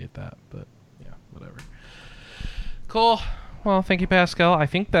appreciate that. But yeah, whatever. Cool. Well, thank you, Pascal. I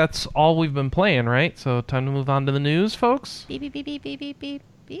think that's all we've been playing, right? So time to move on to the news, folks. Beep, beep, beep, beep, beep, beep, beep,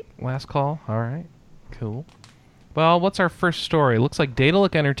 beep. Last call. All right. Cool. Well, what's our first story? Looks like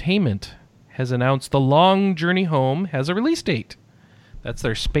Daedalic Entertainment has announced The Long Journey Home has a release date. That's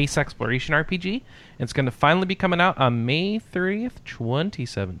their space exploration RPG. And it's going to finally be coming out on May 30th,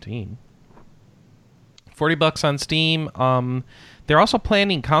 2017. $40 on Steam. They're also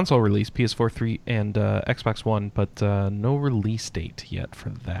planning console release, PS4, 3, and Xbox One, but no release date yet for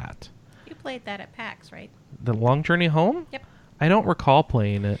that. You played that at PAX, right? The Long Journey Home? Yep. I don't recall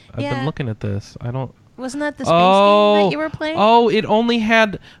playing it. I've been looking at this. I don't... Wasn't that the space game that you were playing? Oh, it only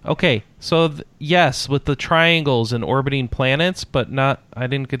had... Okay, so yes, with the triangles and orbiting planets, but not... I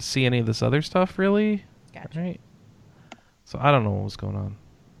didn't get to see any of this other stuff, really. Gotcha. Right. So I don't know what was going on.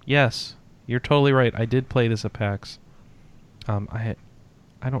 Yes, you're totally right. I did play this at PAX. I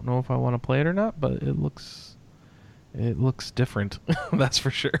don't know if I want to play it or not, but it looks different. That's for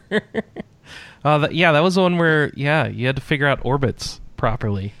sure. That was the one where you had to figure out orbits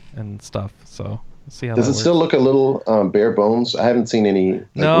properly and stuff. So let's see how. Does it still look a little bare bones? I haven't seen any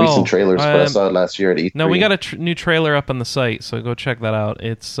recent trailers, but I saw it last year at E3. No, we got a new trailer up on the site, so go check that out.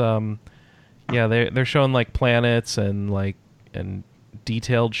 It's they're showing like planets and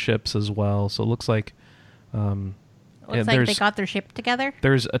detailed ships as well. So it looks like. Looks like they got their ship together.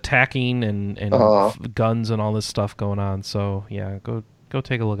 There's attacking and guns and all this stuff going on. So yeah, go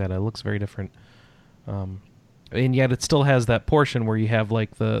take a look at it. It looks very different. And yet it still has that portion where you have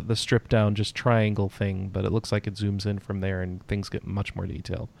like the stripped down just triangle thing, but it looks like it zooms in from there and things get much more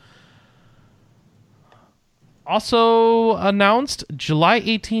detailed. Also announced July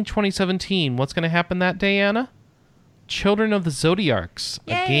 18, 2017. What's going to happen that day, Anna? Children of the Zodiacs,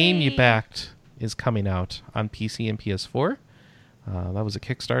 Yay! A game you backed, is coming out on PC and PS4. That was a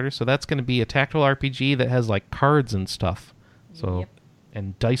Kickstarter, so that's going to be a tactical RPG that has like cards and stuff,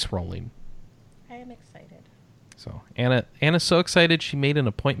 and dice rolling. I am excited. So Anna's so excited she made an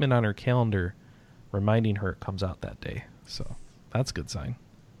appointment on her calendar, reminding her it comes out that day. So that's a good sign.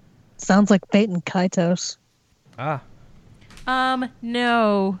 Sounds like Fate and Kaitos. No.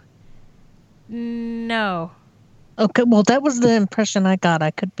 Okay, well that was the impression I got. I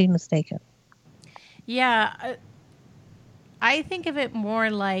could be mistaken. Yeah, I think of it more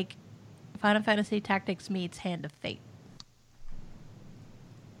like Final Fantasy Tactics meets Hand of Fate.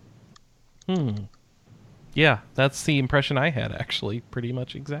 Yeah, that's the impression I had, actually. Pretty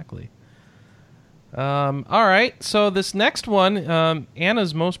much exactly. All right, so this next one,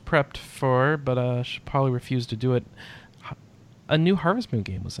 Anna's most prepped for, but she'll probably refuse to do it. A new Harvest Moon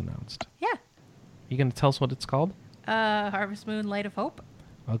game was announced. Yeah. You going to tell us what it's called? Harvest Moon Light of Hope.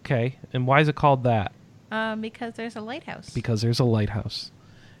 Okay, and why is it called that? Because there's a lighthouse. Because there's a lighthouse.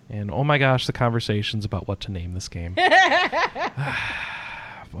 And oh my gosh, the conversations about what to name this game.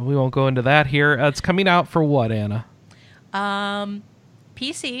 We won't go into that here. It's coming out for what, Anna?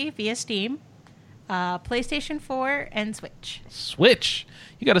 PC via Steam, PlayStation 4, and Switch. Switch.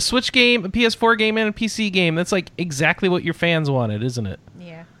 You got a Switch game, a PS4 game, and a PC game. That's like exactly what your fans wanted, isn't it?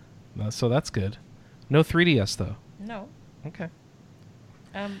 Yeah. So that's good. No 3DS, though. No. Okay.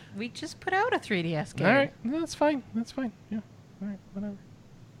 We just put out a 3DS game. All right. No, that's fine. That's fine. Yeah. All right. Whatever.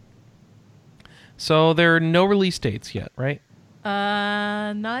 So there are no release dates yet, right?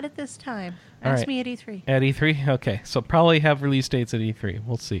 Not at this time. Ask me at E3. At E3? Okay. So probably have release dates at E3.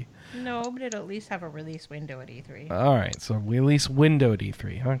 We'll see. No, but it'll at least have a release window at E3. All right. So release window at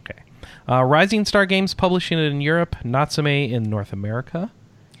E3. Okay. Rising Star Games publishing it in Europe, Natsume in North America.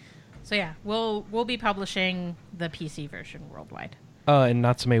 So yeah, we'll be publishing the PC version worldwide. And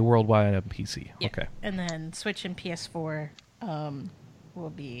Natsume worldwide on PC. Yeah. Okay. And then Switch and PS4 will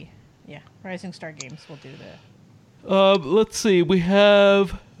be, Rising Star Games will do the... Let's see. We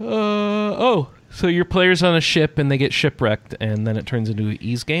have... so your player's on a ship and they get shipwrecked and then it turns into an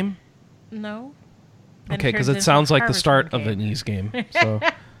Ys game? No. Okay, because it sounds like the start of an Ys game. So...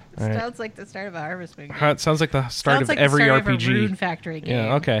 Right. Sounds like the start of a Harvest Moon game. It sounds like the start of every RPG. Of a Rune Factory game.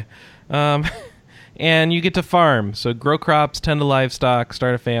 Yeah, okay. And you get to farm. So grow crops, tend to livestock,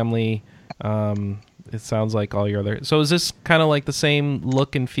 start a family. It sounds like all your other... So is this kind of like the same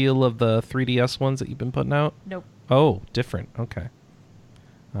look and feel of the 3DS ones that you've been putting out? Nope. Oh, different. Okay.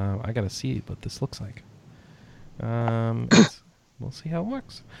 I got to see what this looks like. we'll see how it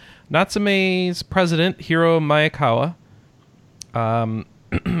works. Natsume's president, Hiro Maekawa,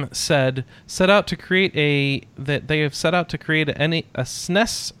 set out to create a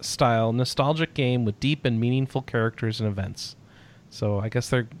SNES-style nostalgic game with deep and meaningful characters and events. So I guess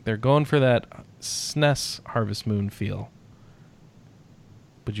they're going for that SNES Harvest Moon feel.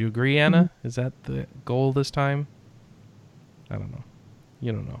 Would you agree, Anna? Mm-hmm. Is that the goal this time? I don't know.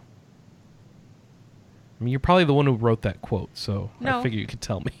 You don't know. I mean, you're probably the one who wrote that quote, so no. I figure you could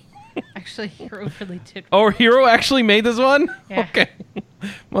tell me. Actually, Hiro really did. Oh, Hiro actually made this one? Yeah. Okay.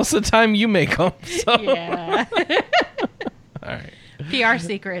 Most of the time you make them. So. Yeah. All right. PR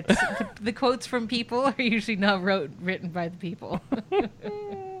secrets. The quotes from people are usually not written by the people.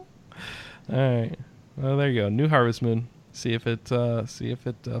 All right. Well, there you go. New Harvest Moon. See if it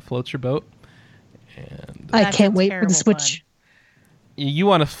floats your boat. And I can't wait for the Switch. Fun. You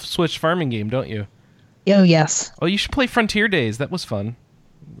want a Switch farming game, don't you? Oh, yes. Oh, you should play Frontier Days. That was fun.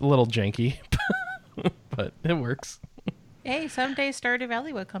 A little janky, but it works. Hey, someday Stardew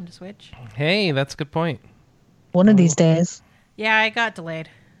Valley will come to Switch. Hey, that's a good point. One of these days. Yeah, I got delayed.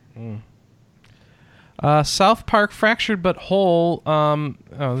 South Park Fractured But Whole.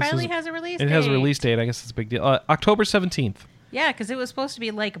 Finally has a release date. It has a release date. I guess it's a big deal. October 17th. Yeah, because it was supposed to be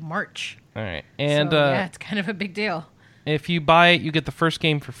like March. All right. And yeah, it's kind of a big deal. If you buy it, you get the first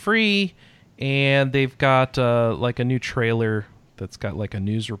game for free. And they've got like a new trailer that's got like a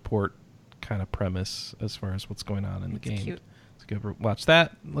news report kind of premise as far as what's going on in the game. Cute. So go watch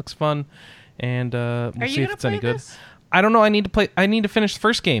that. Looks fun. And we'll see if it's any good. This? I don't know. I need to finish the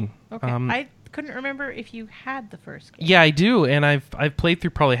first game. Okay. I couldn't remember if you had the first game. Yeah, I do, and I've played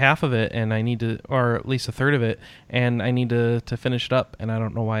through probably half of it, and I need to, or at least a third of it, and I need to finish it up, and I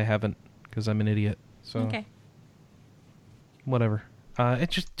don't know why I haven't, because I'm an idiot. So okay. Whatever.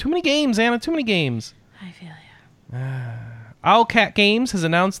 It's just too many games, Anna. Too many games. I feel you. Owlcat Games has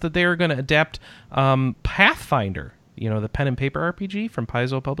announced that they are going to adapt Pathfinder, the pen and paper RPG from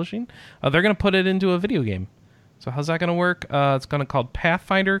Paizo Publishing. They're going to put it into a video game. So how's that going to work? It's going to be called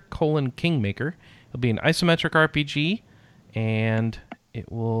Pathfinder: Kingmaker. It'll be an isometric RPG, and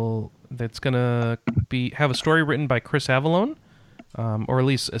that's going to have a story written by Chris Avallone, or at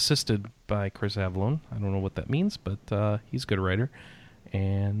least assisted by Chris Avallone. I don't know what that means, but he's a good writer.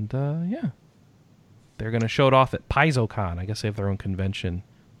 And yeah, they're going to show it off at PaizoCon. I guess they have their own convention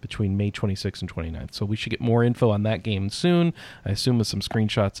between May 26th and 29th. So we should get more info on that game soon. I assume with some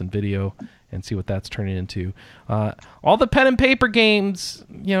screenshots and video, and see what that's turning into. All the pen and paper games,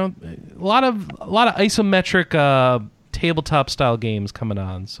 a lot of isometric tabletop style games coming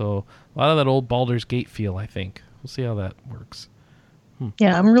on. So a lot of that old Baldur's Gate feel, I think. We'll see how that works.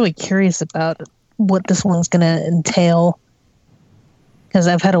 Yeah, I'm really curious about what this one's going to entail. Because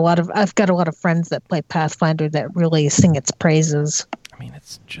I've got a lot of friends that play Pathfinder that really sing its praises. I mean,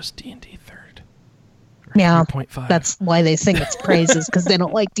 it's just D&D 3rd. Yeah, 3.5. That's why they sing its praises, because they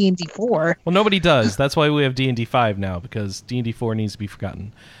don't like D&D 4. Well, nobody does. That's why we have D&D 5 now, because D&D 4 needs to be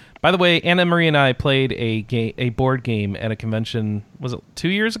forgotten. By the way, Anna Marie and I played a board game at a convention, was it 2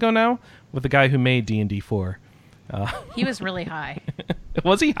 years ago now? With the guy who made D&D 4. He was really high.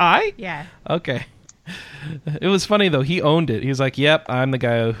 Was he high? Yeah. Okay. It was funny, though. He owned it. He was like, yep, I'm the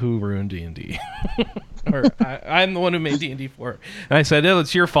guy who ruined D&D. Or I'm the one who made D&D 4. And I said,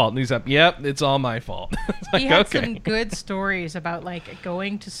 it's your fault. And he's like, yep, it's all my fault. Like, he had some good stories about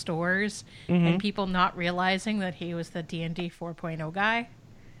going to stores and people not realizing that he was the D&D 4.0 guy.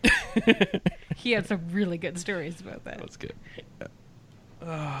 He had some really good stories about that. That's good.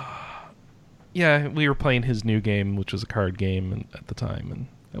 Yeah, we were playing his new game, which was a card game at the time, and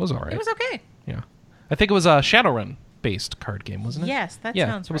it was all right. It was okay. Yeah. I think it was a Shadowrun-based card game, wasn't it? Yes, that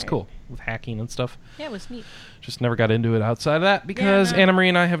sounds right. It was cool, with hacking and stuff. Yeah, it was neat. Just never got into it outside of that, because Anna Marie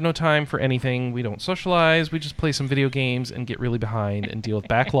and I have no time for anything. We don't socialize. We just play some video games and get really behind and deal with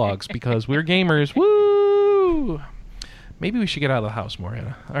backlogs, because we're gamers. Woo! Maybe we should get out of the house more,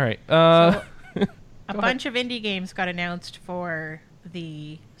 Anna. All right. So, a bunch of indie games got announced for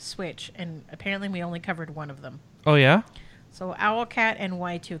the Switch, and apparently we only covered one of them. Oh, yeah? So Owlcat and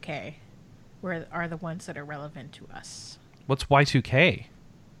Y2K are the ones that are relevant to us. What's Y2K?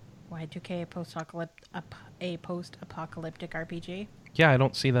 Y2K, a post-apocalyptic RPG. Yeah, I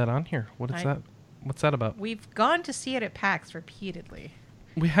don't see that on here. What is that? What's that about? We've gone to see it at PAX repeatedly.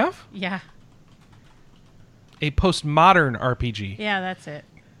 We have? Yeah. A postmodern RPG. Yeah, that's it.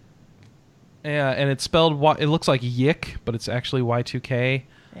 Yeah, and it's spelled, it looks like Yick, but it's actually Y2K.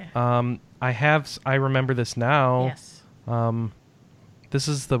 Yeah. I remember this now. Yes. This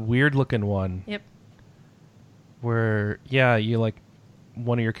is the weird looking one. Yep. Where, you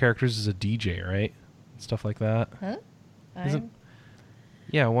one of your characters is a DJ, right? Stuff like that. Huh?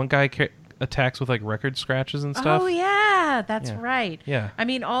 Yeah, one guy attacks with like record scratches and stuff. Oh yeah, that's right. Yeah. I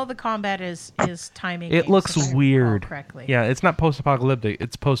mean, all the combat is timing. It looks if I recall weird. correctly. Yeah, it's not post-apocalyptic.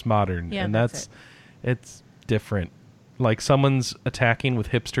 It's postmodern, Yeah, and that's it's different. Like someone's attacking with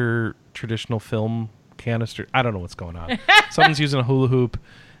hipster traditional film canister. I don't know what's going on. Someone's using a hula hoop.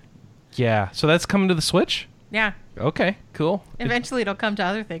 Yeah, so that's coming to the Switch? Yeah. Okay, cool. Eventually, it'll come to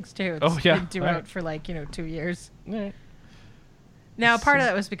other things too. It's yeah. been due out for like 2 years. All right. Now, part of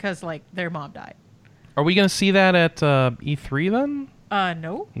that was because like their mom died. Are we going to see that at E3 then?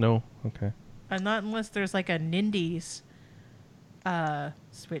 No. No. Okay. Not unless there's like a Nindies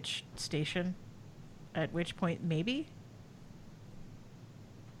Switch station. At which point, maybe.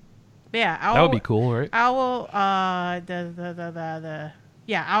 But yeah, that would be cool, right? Owl.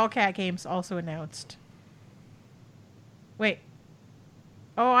 Owlcat Games also announced. Wait.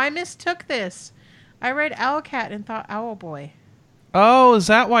 Oh, I mistook this. I read Owlcat and thought Owlboy. Oh, is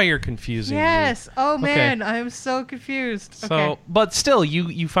that why you're confusing me? Yes. Oh man, Okay. I'm so confused. So, Okay. but still,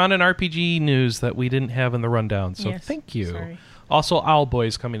 you found an RPG news that we didn't have in the rundown. So Yes, thank you. sorry. Also, Owlboy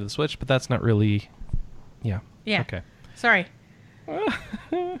is coming to the Switch, but that's not really. Yeah. Yeah. Okay. Sorry. All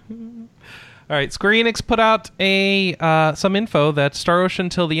right. Square Enix put out some info that Star Ocean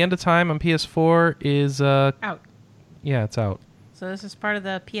Till the End of Time on PS4 is Out. Yeah, it's out. So this is part of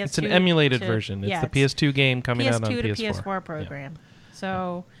the PS2. It's an emulated version. It's the PS2 game coming out on PS2 PS4. to PS4 program.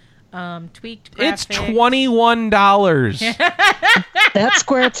 So, tweaked It's graphics. $21. That's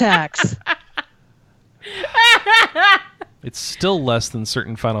Square tax. It's still less than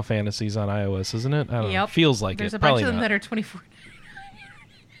certain Final Fantasies on iOS, isn't it? I don't know. Feels like There's it. a bunch Probably of them not. that are 24.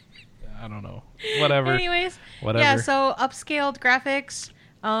 I don't know. Whatever. Anyways, Whatever. yeah. So upscaled graphics,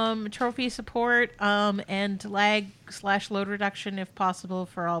 trophy support, and lag/load reduction if possible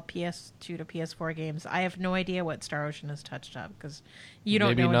for all PS2 to PS4 games. I have no idea what Star Ocean has touched up because you don't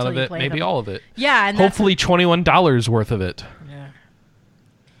Maybe know none until of you it. play Maybe them. all of it. Yeah, and Hopefully $21 worth of it. Yeah.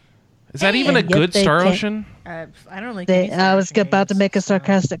 Is that even a And yet good they Star can't- Ocean? I don't like. I was about to make a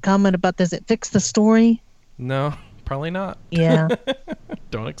sarcastic comment about, does it fix the story? No, probably not. Yeah.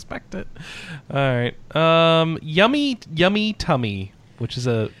 Don't expect it. All right. Yummy Tummy, which is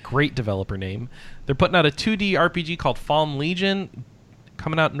a great developer name. They're putting out a 2D RPG called Fallen Legion,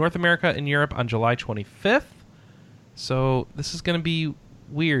 coming out in North America and Europe on July 25th. So this is going to be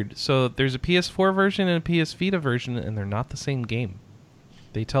weird. So there's a PS4 version and a PS Vita version, and they're not the same game.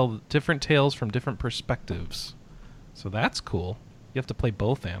 They tell different tales from different perspectives. So that's cool. You have to play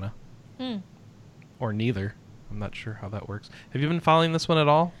both, Anna. Or neither. I'm not sure how that works. Have you been following this one at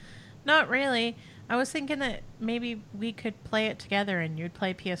all? Not really. I was thinking that maybe we could play it together and you'd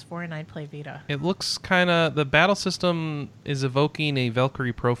play PS4 and I'd play Vita. It looks kind of... The battle system is evoking a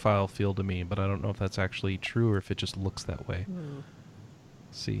Valkyrie profile feel to me, but I don't know if that's actually true or if it just looks that way.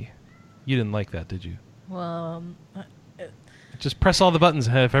 See. You didn't like that, did you? Well, Just press all the buttons,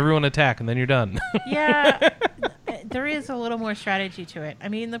 have everyone attack, and then you're done. yeah, there is a little more strategy to it. I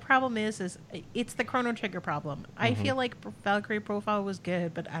mean, the problem is it's the Chrono Trigger problem. I feel like Valkyrie Profile was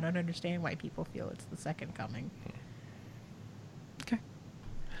good, but I don't understand why people feel it's the second coming. Okay.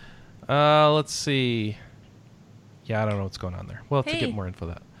 Let's see. Yeah, I don't know what's going on there. We'll have to Hey. get more info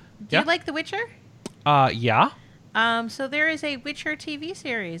that. Do you like The Witcher? Yeah. So there is a Witcher TV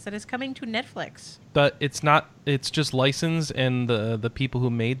series that is coming to Netflix. But it's not. It's just licensed, and the people who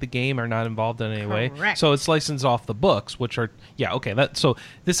made the game are not involved in any way. Correct. So it's licensed off the books, which are okay. So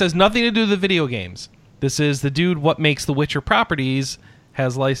this has nothing to do with the video games. This is the dude what makes the Witcher properties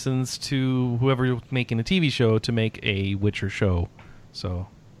has licensed to whoever's making a TV show to make a Witcher show. So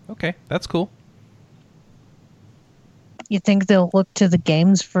okay, that's cool. You think they'll look to the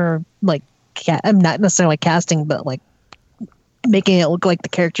games for, like, not necessarily casting, but, like, making it look like the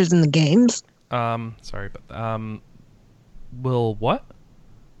characters in the games? Sorry, but will what?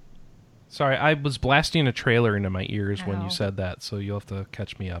 Sorry, I was blasting a trailer into my ears when Ow. you said that, so you'll have to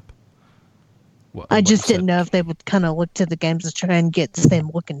catch me up. I just didn't know if they would kind of look to the games to try and get the same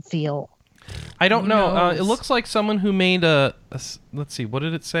look and feel. I don't Who know. knows? It looks like someone who made let's see, what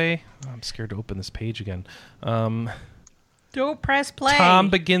did it say? Oh, I'm scared to open this page again. Don't press play.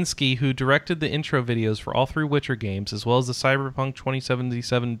 Tom Baginski, who directed the intro videos for all 3 Witcher games, as well as the Cyberpunk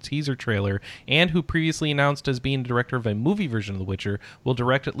 2077 teaser trailer, and who previously announced as being director of a movie version of The Witcher, will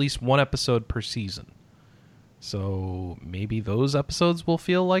direct at least 1 episode per season. So maybe those episodes will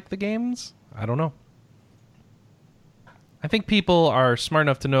feel like the games? I don't know. I think people are smart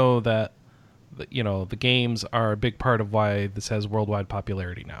enough to know that, the games are a big part of why this has worldwide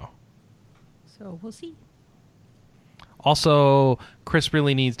popularity now. So we'll see. Also, Chris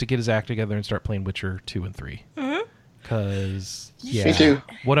really needs to get his act together and start playing Witcher 2 and 3. because Me too.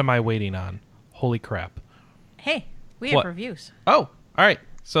 What am I waiting on? Holy crap! Hey, we have What? reviews. Oh, all right.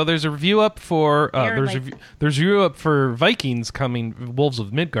 So there's a review up for there's a review up for Vikings coming, Wolves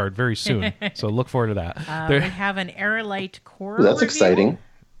of Midgard very soon. So look forward to that. We have an Airlight Core. Ooh, that's review. exciting.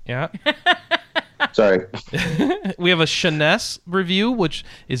 Yeah. Sorry. We have a Shaness review, which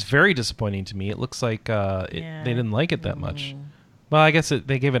is very disappointing to me. It looks like they didn't like it that much. Well, I guess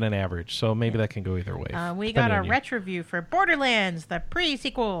they gave it an average, so maybe that can go either way. We got a retro review for Borderlands, the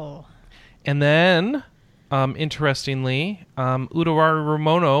pre-sequel. And then, interestingly, Udawari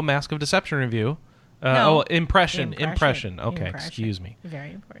Ramono, Mask of Deception review. No. Impression. Okay, Impression. excuse me.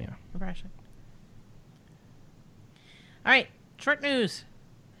 Very important. Yeah. Impression. All right, short news.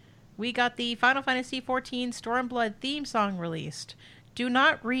 We got the Final Fantasy XIV Stormblood theme song released. Do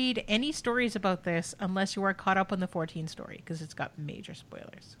not read any stories about this unless you are caught up on the 14 story, because it's got major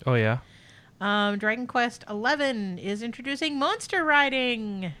spoilers. Oh, yeah? Dragon Quest XI is introducing monster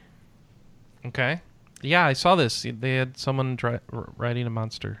riding. Okay. Yeah, I saw this. They had someone riding a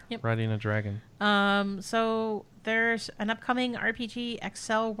monster, Yep. riding a dragon. So there's an upcoming RPG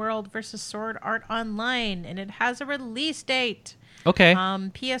XL World versus Sword Art Online, and it has a release date. Okay.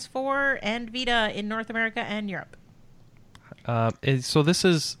 PS4 and Vita in North America and Europe. So this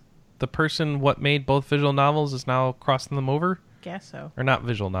is the person what made both visual novels is now crossing them over? Guess so. Or not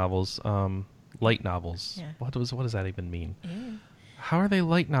visual novels, light novels. Yeah. What does that even mean? Yeah. How are they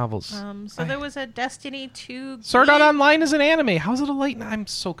light novels? So there was a Destiny 2... Sword Art Online is an anime. How's it a light I'm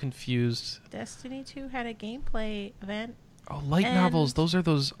so confused. Destiny 2 had a gameplay event. Oh, light novels. Those are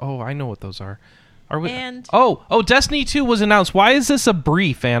those... Oh, I know what those are. Are we... And... Oh, Destiny 2 was announced. Why is this a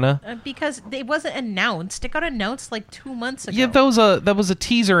brief, Anna? Because it wasn't announced. It got announced like 2 months ago. Yeah, that was a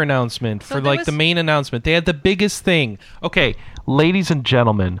teaser announcement for the main announcement. They had the biggest thing. Okay, ladies and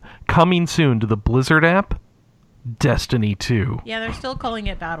gentlemen, coming soon to the Blizzard app, Destiny 2. Yeah, they're still calling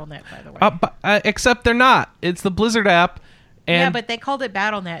it BattleNet, by the way. Except they're not. It's the Blizzard app. And yeah, but they called it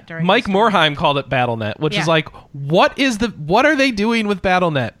BattleNet during Mike Morheim called it BattleNet, which is like, what are they doing with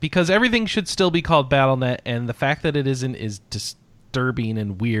BattleNet? Because everything should still be called BattleNet, and the fact that it isn't is disturbing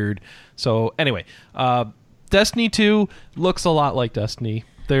and weird. So anyway, Destiny 2 looks a lot like Destiny.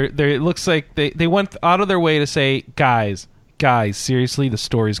 It looks like they went out of their way to say, guys, seriously, the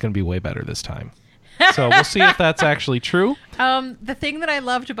story's going to be way better this time. So we'll see if that's actually true. The thing that I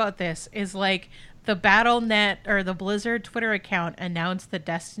loved about this is like the BattleNet or the Blizzard Twitter account announced that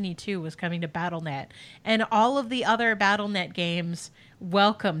Destiny 2 was coming to BattleNet, and all of the other BattleNet games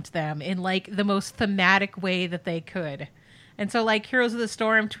welcomed them in like the most thematic way that they could. And so like Heroes of the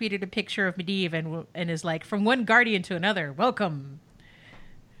Storm tweeted a picture of Medivh and is like, from one Guardian to another, welcome.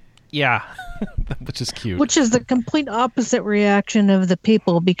 Yeah, which is cute. Which is the complete opposite reaction of the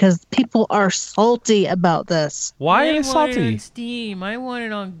people, because people are salty about this. Why are they I want salty? it on Steam. I want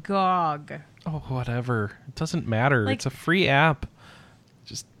it on GOG. Oh, whatever. It doesn't matter. Like, it's a free app.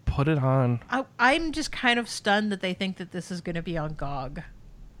 Just put it on. I'm just kind of stunned that they think that this is going to be on GOG.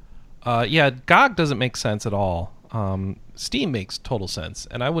 Yeah, GOG doesn't make sense at all. Steam makes total sense,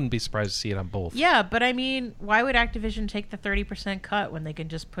 and I wouldn't be surprised to see it on both. Yeah, but I mean, why would Activision take the 30% cut when they can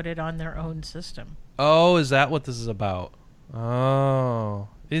just put it on their own system? Oh, is that what this is about? Oh.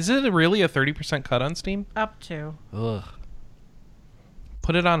 Is it really a 30% cut on Steam? Up to. Ugh.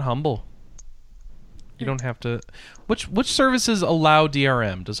 Put it on Humble. You don't have to... Which services allow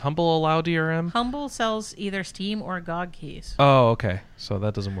DRM? Does Humble allow DRM? Humble sells either Steam or GOG keys. Oh, okay. So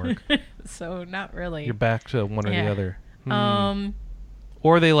that doesn't work. So not really. You're back to one or the other. Or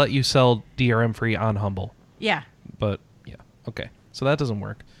Or they let you sell DRM free on Humble. Yeah. But, yeah. Okay. So that doesn't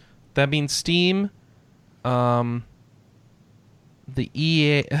work. That means Steam, the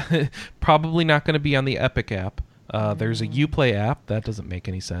EA... probably not going to be on the Epic app. There's a Uplay app. That doesn't make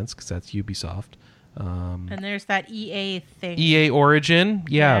any sense because that's Ubisoft. And there's that EA thing. EA Origin.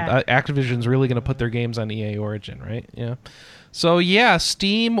 Yeah. Activision's really going to put their games on EA Origin, right? Yeah. So, yeah,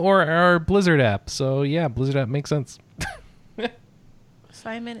 Steam or Blizzard app. So, yeah, Blizzard app makes sense.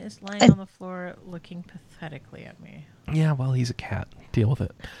 Simon is lying on the floor looking pathetically at me. Yeah, well, he's a cat. Deal with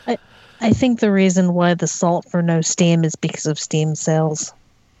it. I think the reason why the salt for no Steam is because of Steam sales.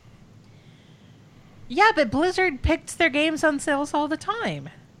 Yeah, but Blizzard picks their games on sales all the time.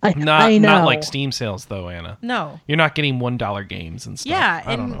 I know. Not like Steam sales, though, Anna. No. You're not getting $1 games and stuff. Yeah,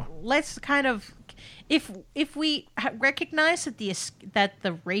 I don't and know. let's kind of... If we recognize that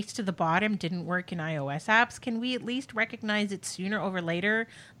the race to the bottom didn't work in iOS apps, can we at least recognize it sooner or later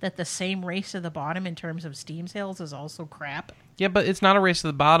that the same race to the bottom in terms of Steam sales is also crap? Yeah, but it's not a race to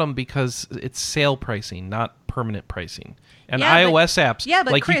the bottom because it's sale pricing, not permanent pricing. And Yeah, iOS apps,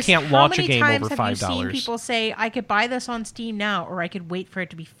 but like Chris, you can't launch a how game many over times have you $5. seen people say, I could buy this on Steam now, or I could wait for it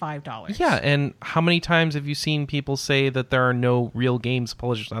to be $5? Yeah, and how many times have you seen people say that there are no real games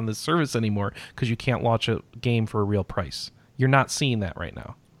published on this service anymore because you can't launch a game for a real price? You're not seeing that right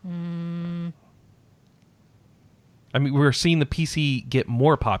now. I mean, we're seeing the PC get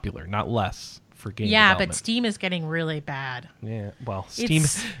more popular, not less, for game development. But Steam is getting really bad. Yeah, well, Steam.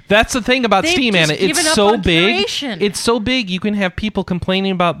 That's the thing about they've Steam, just Anna. given It's up so on big. curation. It's so big. You can have people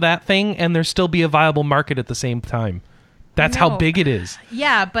complaining about that thing, and there still be a viable market at the same time. That's how No. big it is.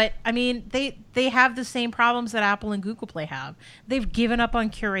 Yeah, but I mean, they have the same problems that Apple and Google Play have. They've given up on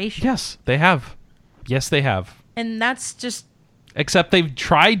curation. Yes, they have. Yes, they have. And that's just... Except they've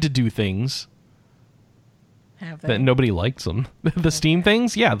tried to do things Have they? that nobody likes them. The Steam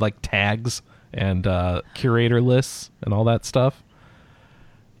things, yeah, like tags and curator lists and all that stuff.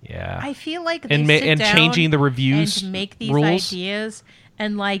 Yeah. I feel like they And sit and down changing the reviews and make these rules. ideas,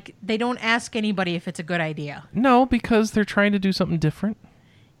 and like they don't ask anybody if it's a good idea. No, because they're trying to do something different.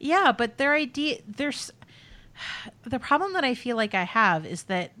 Yeah, but their idea, there's the problem that I feel like I have is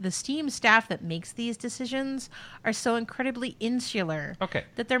that the Steam staff that makes these decisions are so incredibly insular. Okay.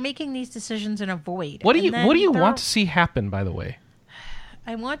 That they're making these decisions in a void. What do And you then What do you they're- want to see happen? By the way,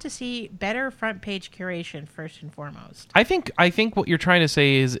 I want to see better front page curation first and foremost. I think what you're trying to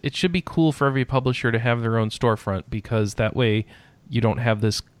say is it should be cool for every publisher to have their own storefront because that way you don't have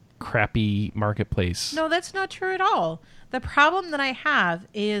this crappy marketplace. No, that's not true at all. The problem that I have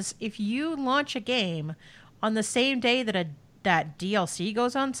is if you launch a game on the same day that that DLC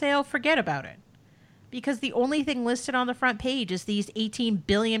goes on sale, forget about it. Because the only thing listed on the front page is these 18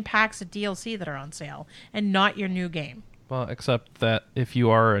 billion packs of DLC that are on sale and not your new game. Well, except that if you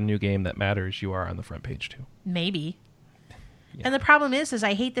are a new game that matters, you are on the front page too. Maybe. Yeah. And the problem is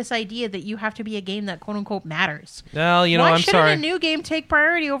I hate this idea that you have to be a game that quote unquote matters. Well, you know, Why I'm shouldn't sorry. a new game take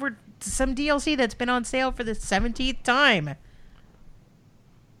priority over some DLC that's been on sale for the 17th time?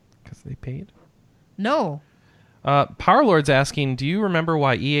 Because they paid. No. Power Lord's asking, do you remember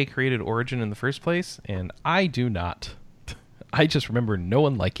why EA created Origin in the first place? And I do not. I just remember no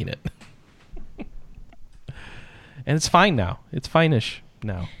one liking it. And it's fine now. It's fine-ish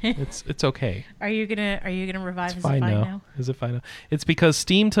now. It's okay. Are you gonna revive? It's Is fine it fine now. now? Is it fine now? It's because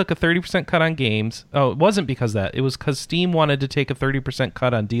Steam took a 30% cut on games. Oh, it wasn't because of that. It was because Steam wanted to take a 30%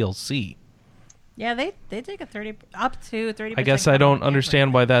 cut on DLC. Yeah, they take a 30 up to 30%. I guess I don't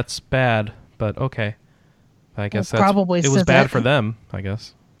understand why that's bad, but okay. I guess that's probably it was so bad that- for them, I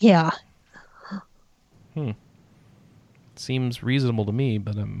guess. Yeah. Seems reasonable to me,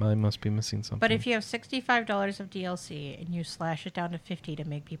 but I must be missing something. But if you have $65 of DLC and you slash it down to $50 to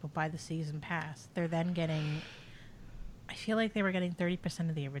make people buy the season pass, they're then getting. I feel like they were getting 30%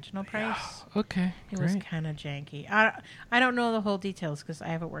 of the original price. Okay, It was great. kind of janky. I don't know the whole details because I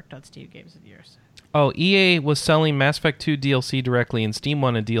haven't worked on Steam games in years. Oh, EA was selling Mass Effect 2 DLC directly, and Steam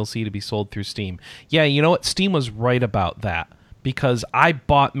wanted DLC to be sold through Steam. Yeah, you know what? Steam was right about that, because I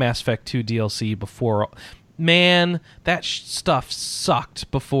bought Mass Effect 2 DLC before. Man, that stuff sucked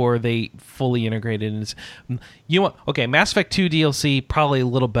before they fully integrated it. You know what? Okay, Mass Effect 2 DLC, probably a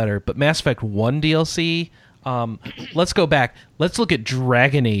little better, but Mass Effect 1 DLC... let's go back. Let's look at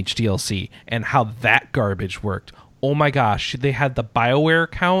Dragon Age DLC and how that garbage worked. Oh my gosh, they had the BioWare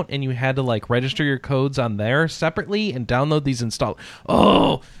account and you had to like register your codes on there separately and download these install.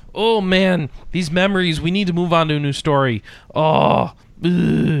 Oh man, these memories. We need to move on to a new story. Oh,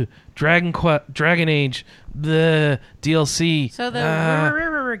 ugh. Dragon Age, the DLC. So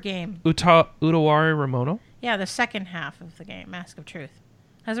the game, Utawari Ramono. yeah, the second half of the game, Mask of Truth,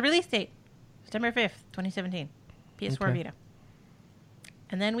 has a release date, September 5th, 2017, PS4 Okay. Vita.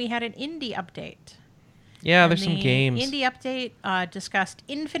 And then we had an indie update. Yeah, And there's some the games. Indie update discussed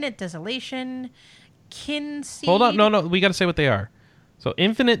Infinite Desolation, Kinseed. Hold up, no, we got to say what they are. So,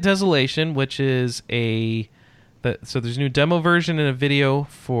 Infinite Desolation, which is so there's a new demo version and a video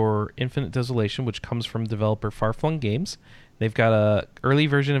for Infinite Desolation, which comes from developer Farflung Games. They've got a early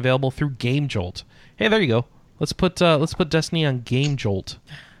version available through Game Jolt. Hey, there you go. Let's put Destiny on Game Jolt.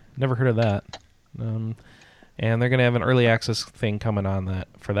 Never heard of that. And they're going to have an early access thing coming on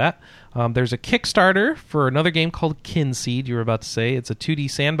for that. There's a Kickstarter for another game called Kinseed. You were about to say it's a 2D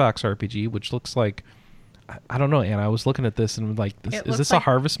sandbox RPG, which looks like, I don't know, Anna. I was looking at this and like, is this a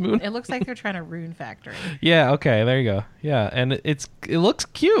Harvest Moon? It looks like they're trying to Rune Factory. Yeah. Okay. There you go. Yeah, and it looks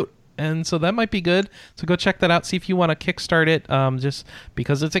cute, and so that might be good. So go check that out. See if you want to kickstart it. Just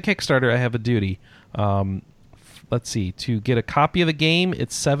because it's a Kickstarter, I have a duty. Let's see. To get a copy of the game,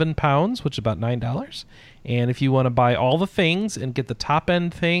 it's £7, which is about $9, And if you want to buy all the things and get the top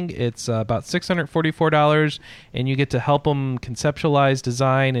end thing, it's about $644, and you get to help them conceptualize,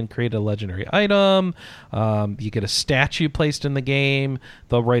 design, and create a legendary item. You get a statue placed in the game.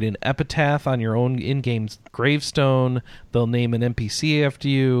 They'll write an epitaph on your own in-game gravestone. They'll name an NPC after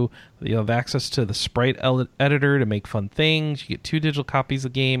you. You'll have access to the sprite editor to make fun things. You get 2 digital copies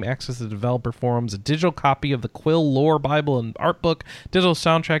of the game, access to the developer forums, a digital copy of the Quill lore Bible and art book, digital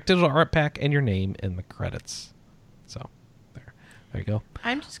soundtrack, digital art pack, and your name in the credits. So, there you go.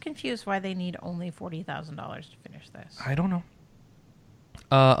 I'm just confused why they need only $40,000 to finish this. I don't know.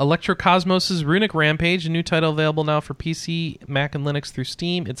 Electrocosmos' Runic Rampage, a new title available now for PC, Mac, and Linux through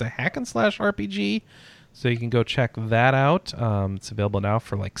Steam. It's a hack and slash RPG, so you can go check that out. It's available now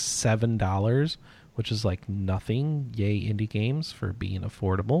for like $7, which is like nothing. Yay, indie games for being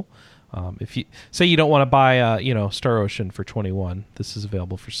affordable. If you say you don't want to buy, Star Ocean for $21, this is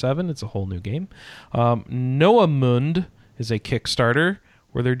available for $7. It's a whole new game. Noah Mund is a Kickstarter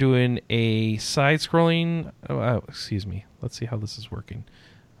where they're doing a side-scrolling. Excuse me. Let's see how this is working.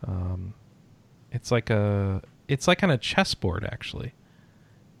 It's like on a chessboard actually,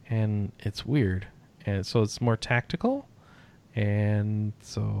 and it's weird. And so it's more tactical. And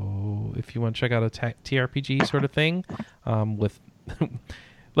so if you want to check out a TRPG sort of thing, with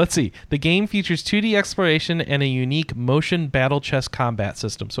let's see, the game features 2D exploration and a unique motion battle chess combat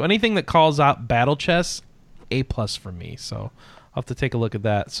system. So anything that calls out battle chess, A+ for me. So I'll have to take a look at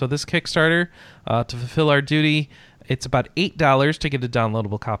that. So this Kickstarter, to fulfill our duty, it's about $8 to get a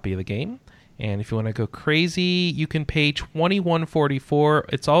downloadable copy of the game. And if you want to go crazy, you can pay $21.44.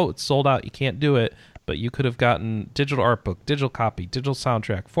 It's sold out. You can't do it. But you could have gotten digital art book, digital copy, digital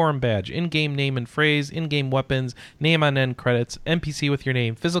soundtrack, forum badge, in-game name and phrase, in-game weapons, name on end credits, NPC with your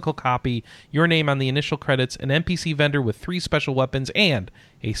name, physical copy, your name on the initial credits, an NPC vendor with 3 special weapons, and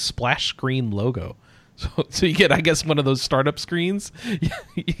a splash screen logo. So you get, I guess, one of those startup screens.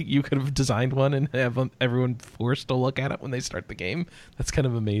 You could have designed one and have everyone forced to look at it when they start the game. That's kind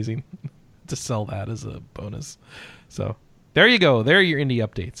of amazing to sell that as a bonus. So there you go. There are your indie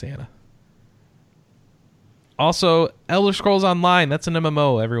updates, Anna. Also, Elder Scrolls Online, that's an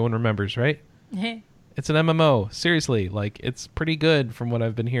MMO everyone remembers, right? It's an MMO. Seriously, like, it's pretty good from what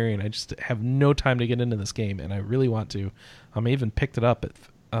I've been hearing. I just have no time to get into this game, and I really want to. I even picked it up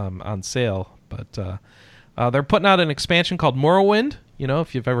on sale, but they're putting out an expansion called Morrowind. You know,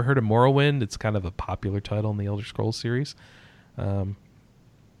 if you've ever heard of Morrowind, it's kind of a popular title in the Elder Scrolls series.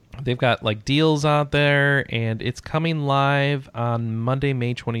 They've got like deals out there, and it's coming live on Monday,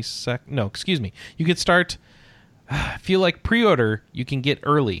 May 22nd. No, excuse me. You could start... If you like pre-order, you can get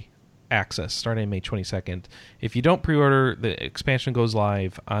early access starting May 22nd. If you don't pre-order, the expansion goes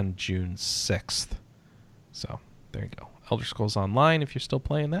live on June 6th. So, there you go. Elder Scrolls Online, if you're still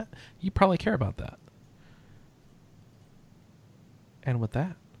playing that, you probably care about that. And with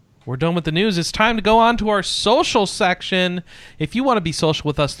that, we're done with the news. It's time to go on to our social section. If you want to be social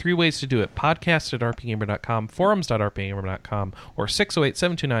with us, 3 ways to do it. Podcast@rpgamer.com, forums.rpgamer.com, or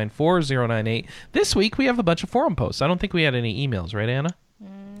 608-729-4098. This week, we have a bunch of forum posts. I don't think we had any emails, right, Anna?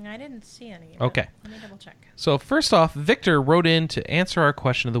 I didn't see any. Okay. Let me double check. So first off, Victor wrote in to answer our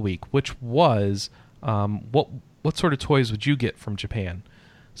question of the week, which was, what sort of toys would you get from Japan?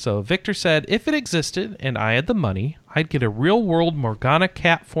 So Victor said, if it existed and I had the money, I'd get a real-world Morgana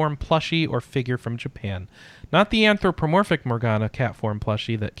cat form plushie or figure from Japan. Not the anthropomorphic Morgana cat form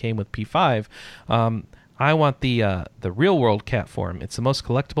plushie that came with P5. I want the real-world cat form. It's the most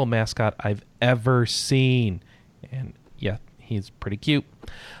collectible mascot I've ever seen. And yeah, he's pretty cute.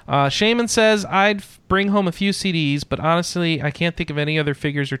 Shaman says, I'd bring home a few CDs, but honestly, I can't think of any other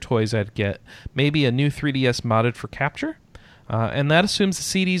figures or toys I'd get. Maybe a new 3DS modded for capture? And that assumes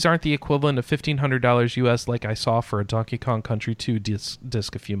the CDs aren't the equivalent of $1,500 US like I saw for a Donkey Kong Country 2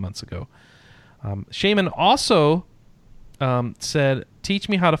 disc a few months ago. Shaman also said, teach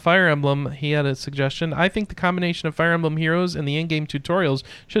me how to Fire Emblem. He had a suggestion. I think the combination of Fire Emblem Heroes and the in-game tutorials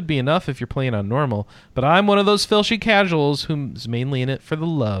should be enough if you're playing on normal. But I'm one of those filthy casuals who's mainly in it for the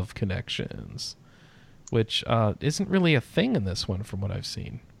love connections. Which isn't really a thing in this one from what I've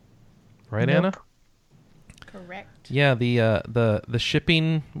seen. Right, nope. Anna? Correct. Yeah, the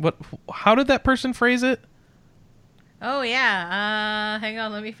shipping. How did that person phrase it? Oh yeah. Hang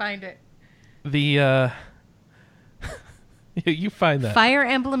on, let me find it. You find that. Fire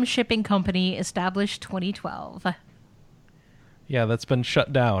Emblem Shipping Company, established 2012. Yeah, that's been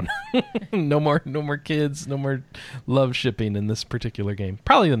shut down. No more kids, no more love shipping in this particular game.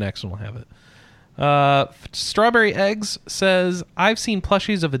 Probably the next one will have it. Strawberry Eggs says, I've seen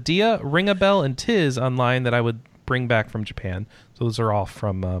plushies of Adia, Ring-a-Bell, and Tiz online that I would bring back from Japan. So those are all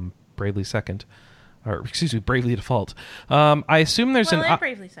from Bravely Second. or excuse me, Bravely Default. I assume there's and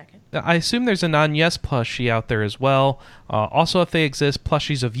Bravely Second. I assume there's a non-yes plushie out there as well. Also, if they exist,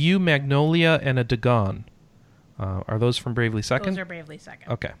 plushies of you, Magnolia, and a Dagon. Are those from Bravely Second? Those are Bravely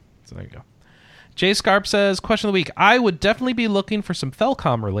Second. Okay, so there you go. Jay Scarp says, question of the week. I would definitely be looking for some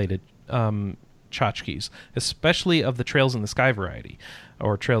Felcom-related tchotchkes, especially of the Trails in the Sky variety,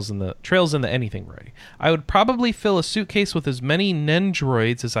 or Trails in the Anything variety. I would probably fill a suitcase with as many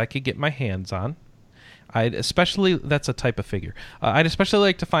Nendroids as I could get my hands on. That's a type of figure. I'd especially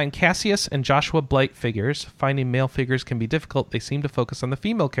like to find Cassius and Joshua Blight figures. Finding male figures can be difficult. They seem to focus on the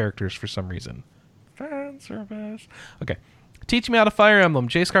female characters for some reason. Fan service. Okay. Teach me how to Fire Emblem.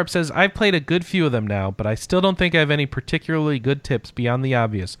 J Scarp says, I've played a good few of them now, but I still don't think I have any particularly good tips beyond the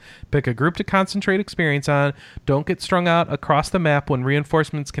obvious. Pick a group to concentrate experience on. Don't get strung out across the map when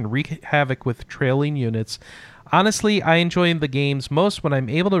reinforcements can wreak havoc with trailing units. Honestly, I enjoy the games most when I'm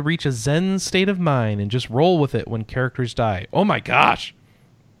able to reach a zen state of mind and just roll with it when characters die. Oh my gosh!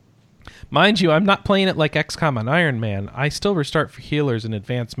 Mind you, I'm not playing it like XCOM on Iron Man. I still restart for healers and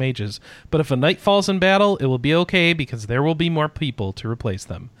advanced mages, but if a knight falls in battle, it will be okay because there will be more people to replace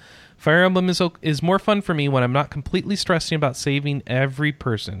them. Fire Emblem is more fun for me when I'm not completely stressing about saving every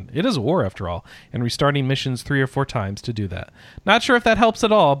person. It is a war, after all, and restarting missions 3 or 4 times to do that. Not sure if that helps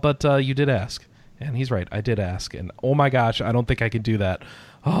at all, but you did ask. And he's right, I did ask, and oh my gosh, I don't think I could do that.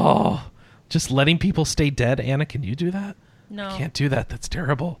 Oh, just letting people stay dead? Anna, can you do that? No. I can't do that. That's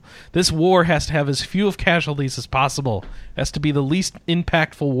terrible. This war has to have as few of casualties as possible. It has to be the least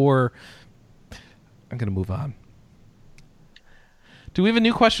impactful war. I'm going to move on. Do we have a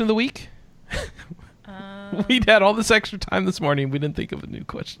new question of the week? We'd had all this extra time this morning. We didn't think of a new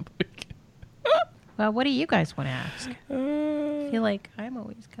question of the week. Well, what do you guys want to ask? I feel like I'm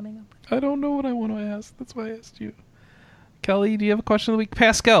always coming up with I don't know what I want to ask. That's why I asked you. Kelly, do you have a question of the week?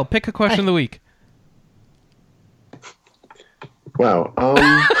 Pascal, pick a question of the week. Wow.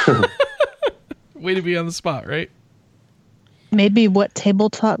 Way to be on the spot, right? Maybe what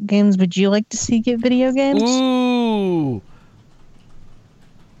tabletop games would you like to see get video games? Ooh.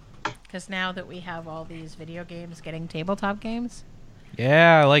 Because now that we have all these video games getting tabletop games.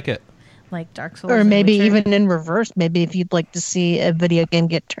 Yeah, I like it. Like Dark Souls. Or and maybe Witcher. even in reverse. Maybe if you'd like to see a video game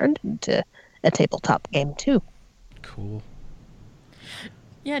get turned into a tabletop game too. Cool.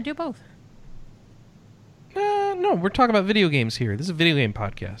 Yeah, do both. No, we're talking about video games here. This is a video game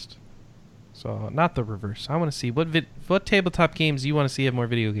podcast. So, not the reverse. I want to see what tabletop games you want to see have more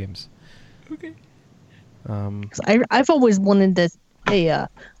video games. Okay. 'Cause I've always wanted to play a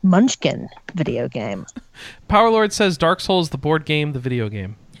Munchkin video game. Powerlord says Dark Souls, the board game, the video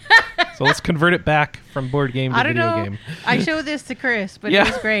game. So let's convert it back from board game to I don't video know. game. I showed this to Chris, but Yeah.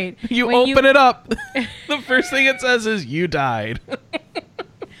 it was great. You When open it up. The first thing it says is, you died.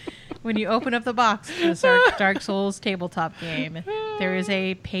 When you open up the box for the Dark Souls tabletop game, there is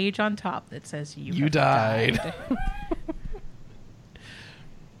a page on top that says you have died.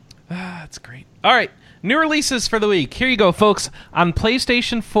 That's great. All right. New releases for the week. Here you go, folks. On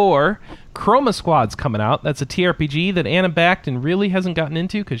PlayStation 4, Chroma Squad's coming out. That's a TRPG that Anna backed and really hasn't gotten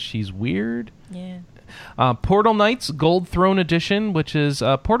into because she's weird. Yeah. Portal Knights Gold Throne Edition, which is...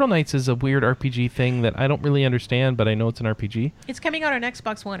 Portal Knights is a weird RPG thing that I don't really understand, but I know it's an RPG. It's coming out on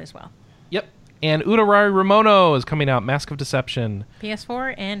Xbox One as well. Yep. And Urarari Ramono is coming out, Mask of Deception.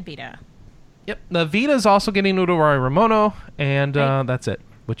 PS4 and Vita. Yep. The Vita is also getting Urarari Ramono, and Right. that's it.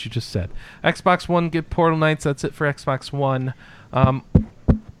 What you just said. Xbox One, get Portal Knights. That's it for Xbox One.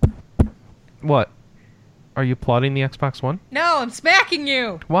 What? Are you applauding the Xbox One? No, I'm smacking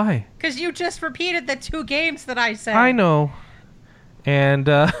you. Why? Because you just repeated the 2 games that I said. I know. And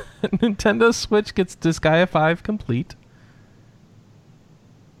Nintendo Switch gets Disgaea 5 complete.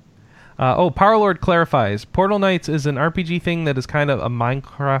 Powerlord clarifies. Portal Knights is an RPG thing that is kind of a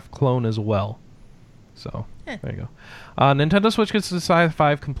Minecraft clone as well. So, there you go. Nintendo Switch gets Disgaea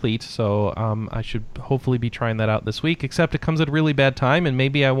 5 complete, so I should hopefully be trying that out this week, except it comes at a really bad time, and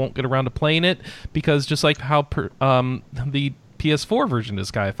maybe I won't get around to playing it, because just like how the PS4 version of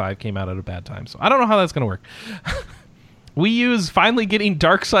Disgaea 5 came out at a bad time. So I don't know how that's going to work. Wii U's finally getting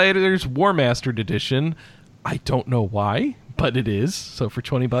Darksiders War Mastered Edition. I don't know why, but it is. So for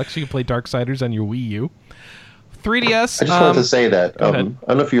 $20, you can play Darksiders on your Wii U. 3DS. I just wanted to say that, go I ahead.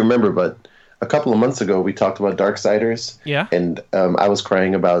 don't know if you remember, but a couple of months ago we talked about Darksiders. Yeah. And I was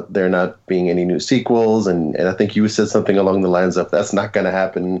crying about there not being any new sequels, and I think you said something along the lines of, that's not going to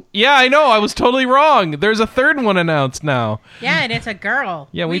happen. Yeah, I know. I was totally wrong. There's a third one announced now. Yeah, and it's a girl.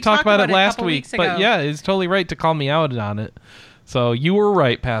 Yeah, we talked about it last week. But ago. yeah, it's totally right to call me out on it. So you were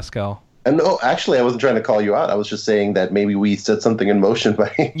right, Pascal. And no, actually, I wasn't trying to call you out. I was just saying that maybe we set something in motion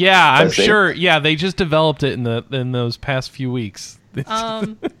by. Yeah, by I'm saying- sure. Yeah, they just developed it in those past few weeks.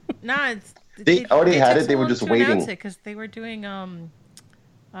 No, They already had it, they were just waiting. because they were doing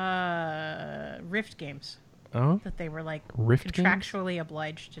Rift games Oh, that they were like Rift games? contractually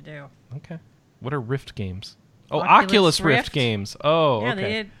obliged to do. okay. What are Rift games? Oh, Oculus Oculus Rift Rift. games. Oh, Yeah, okay. they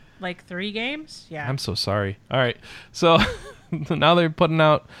did like 3 games. Yeah. I'm so sorry. All right, so now they're putting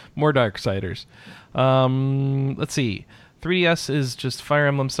out more Darksiders. Let's see. 3DS is just Fire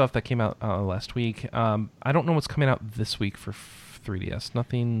Emblem stuff that came out last week. I don't know what's coming out this week for 3DS.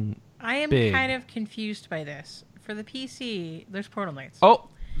 Nothing. I am big. kind of confused by this. For the PC, there's Portal Knights. Oh,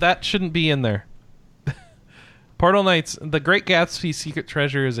 that shouldn't be in there. Portal Knights, The Great Gatsby Secret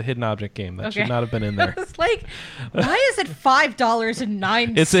Treasure is a hidden object game. That should not have been in there. It's like, why is it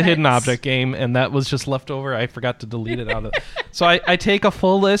 $5.09? It's a hidden object game, and that was just left over. I forgot to delete it out of it. So I take a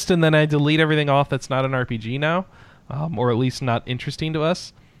full list, and then I delete everything off that's not an RPG now, or at least not interesting to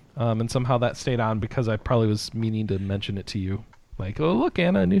us. And somehow that stayed on because I probably was meaning to mention it to you. Like, oh, look,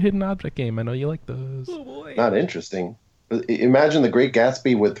 Anna, a new hidden object game. I know you like those. Oh, boy. Not interesting. Imagine the Great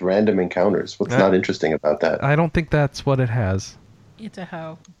Gatsby with random encounters. What's not interesting about that? I don't think that's what it has. It's a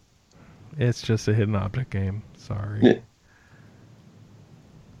hoe. It's just a hidden object game. Sorry. Yeah.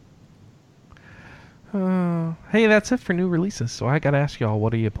 Hey, that's it for new releases. So I got to ask y'all,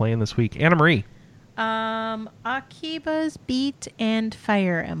 what are you playing this week? Anna Marie. Akiba's Beat and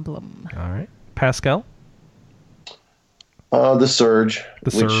Fire Emblem. All right. Pascal. The Surge.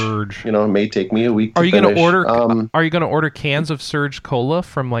 The Surge. Which, may take me a week to Are you finish. going to order? Are you going to order cans of Surge Cola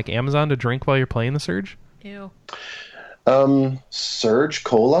from like Amazon to drink while you're playing the Surge? Ew. Surge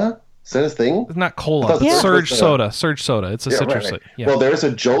Cola? Is that a thing? It's not cola. thought It's the Surge was, soda. Surge soda. It's a citrus. Right. Yeah. Well, there's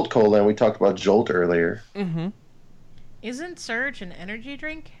a Jolt Cola, and we talked about Jolt earlier. Mm-hmm. Isn't Surge an energy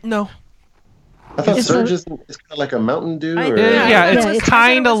drink? No. I thought It's Surge is kind of like a Mountain Dew. Or... Yeah, it's I thought it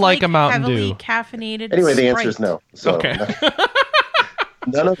kinda was, like a Mountain heavily Dew. Caffeinated. Anyway, the Sprite. answer is no. So, Okay.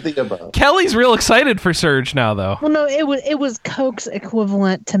 none of the above. Kelly's real excited for Surge now, though. Well, no, it was Coke's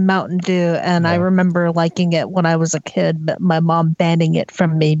equivalent to Mountain Dew, and I remember liking it when I was a kid, but my mom banning it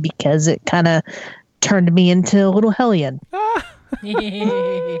from me because it kind of turned me into a little hellion. All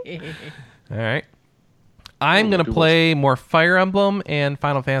right. I'm going to play more Fire Emblem and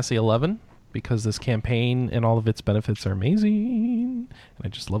Final Fantasy XI because this campaign and all of its benefits are amazing. And I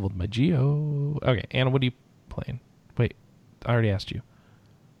just leveled my Geo. Okay, Anna, what are you playing? Wait, I already asked you.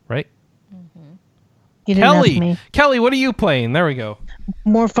 Right? You didn't ask Kelly! me. Kelly, what are you playing? There we go.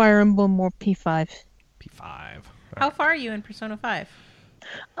 More Fire Emblem, more P5. P5. How far are you in Persona 5?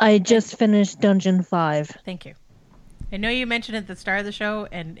 I just finished Dungeon 5. Thank you. I know you mentioned it at the start of the show,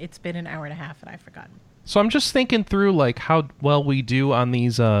 and it's been an hour and a half, and I've forgotten. So I'm just thinking through like how well we do on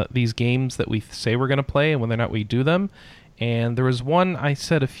these games that we say we're going to play and whether or not we do them. And there was one I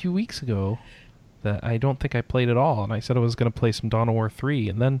said a few weeks ago that I don't think I played at all, and I said I was going to play some Dawn of War 3,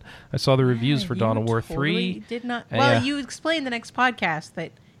 and then I saw the reviews for Dawn of War 3. Did not. Yeah. Well, you explained the next podcast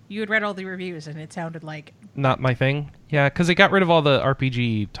that you had read all the reviews, and it sounded like Not my thing. Yeah, because it got rid of all the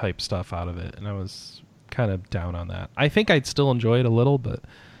RPG type stuff out of it, and I was kind of down on that. I think I'd still enjoy it a little, but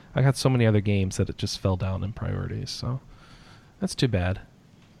I got so many other games that it just fell down in priorities, so that's too bad.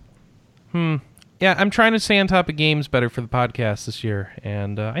 Yeah, I'm trying to stay on top of games better for the podcast this year,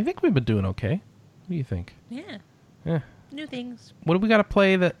 and I think we've been doing okay. What do you think? yeah, Yeah. new things. What do we got to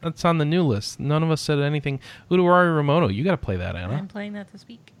play that's on the new list? None of us said anything. Uruari Ramono, you got to play that, Anna. I'm playing that this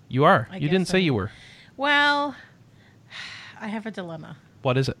week. You are. I You guess didn't say so. you were. Well, I have a dilemma.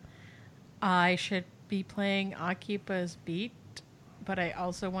 What is it? I should be playing Akiba's Beat, but I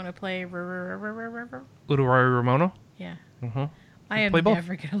also want to play. Uruari Ramono? Yeah, Mm-hmm. I am Play both.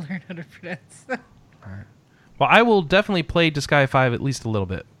 never going to learn how to pronounce them. Well, I will definitely play Disgaea 5 at least a little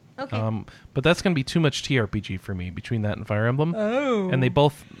bit. Okay. But that's going to be too much TRPG for me between that and Fire Emblem. Oh. And they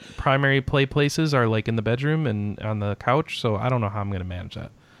both primary play places are like in the bedroom and on the couch, so I don't know how I'm going to manage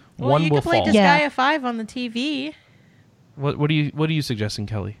that. Well, One you will can play fall. Disgaea Yeah. 5 on the TV. What are you suggesting,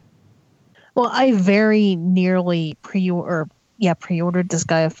 Kelly? Well, I very nearly pre-ordered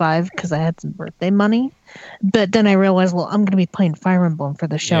Disgaea 5 because I had some birthday money. But then I realized, well, I'm going to be playing Fire Emblem for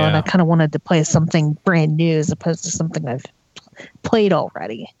the show, and Yeah. I kind of wanted to play something brand new as opposed to something I've played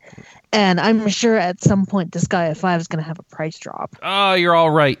already. And I'm sure at some point Disgaea 5 is going to have a price drop. Oh, you're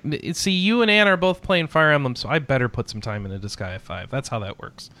all right. See, you and Ann are both playing Fire Emblem, so I better put some time into Disgaea 5. That's how that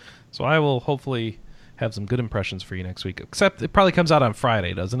works. So I will hopefully have some good impressions for you next week. Except it probably comes out on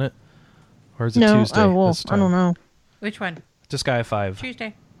Friday, doesn't it? Or is it No, Tuesday? this I don't time? know. Which one? Disgaea 5.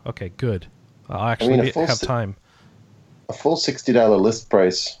 Tuesday. Okay, good. I'll actually a full have time. A full $60 list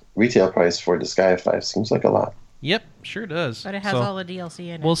price retail price for Disgaea 5 seems like a lot. Yep, sure does. But it has all the DLC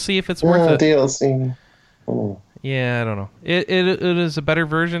in it. We'll see if it's worth it. DLC. Oh. Yeah, I don't know. It is a better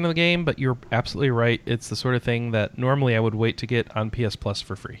version of the game, but you're absolutely right. It's the sort of thing that normally I would wait to get on PS Plus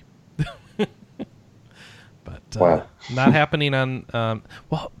for free. But Wow. not happening on...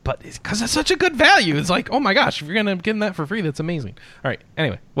 but because it's such a good value. It's like, oh my gosh, if you're going to get that for free, that's amazing. All right,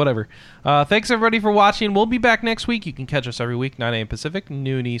 anyway, whatever. Thanks, everybody, for watching. We'll be back next week. You can catch us every week, 9 a.m. Pacific,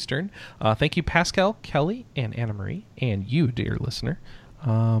 noon Eastern. Thank you, Pascal, Kelly, and Anna Marie, and you, dear listener.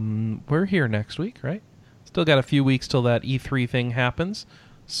 We're here next week, right? Still got a few weeks till that E3 thing happens.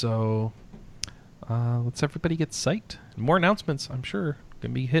 So let's everybody get psyched. More announcements, I'm sure,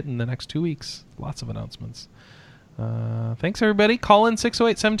 going to be hitting the next 2 weeks. Lots of announcements. Thanks, everybody. Call in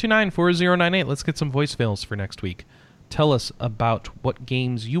 608-729-4098. Let's get some voicemails for next week. Tell us about what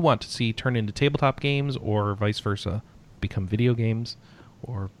games you want to see turn into tabletop games or vice versa, become video games,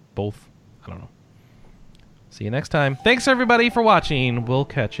 or both. I don't know. See you next time. Thanks, everybody, for watching. We'll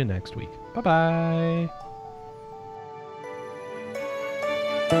catch you next week. Bye-bye.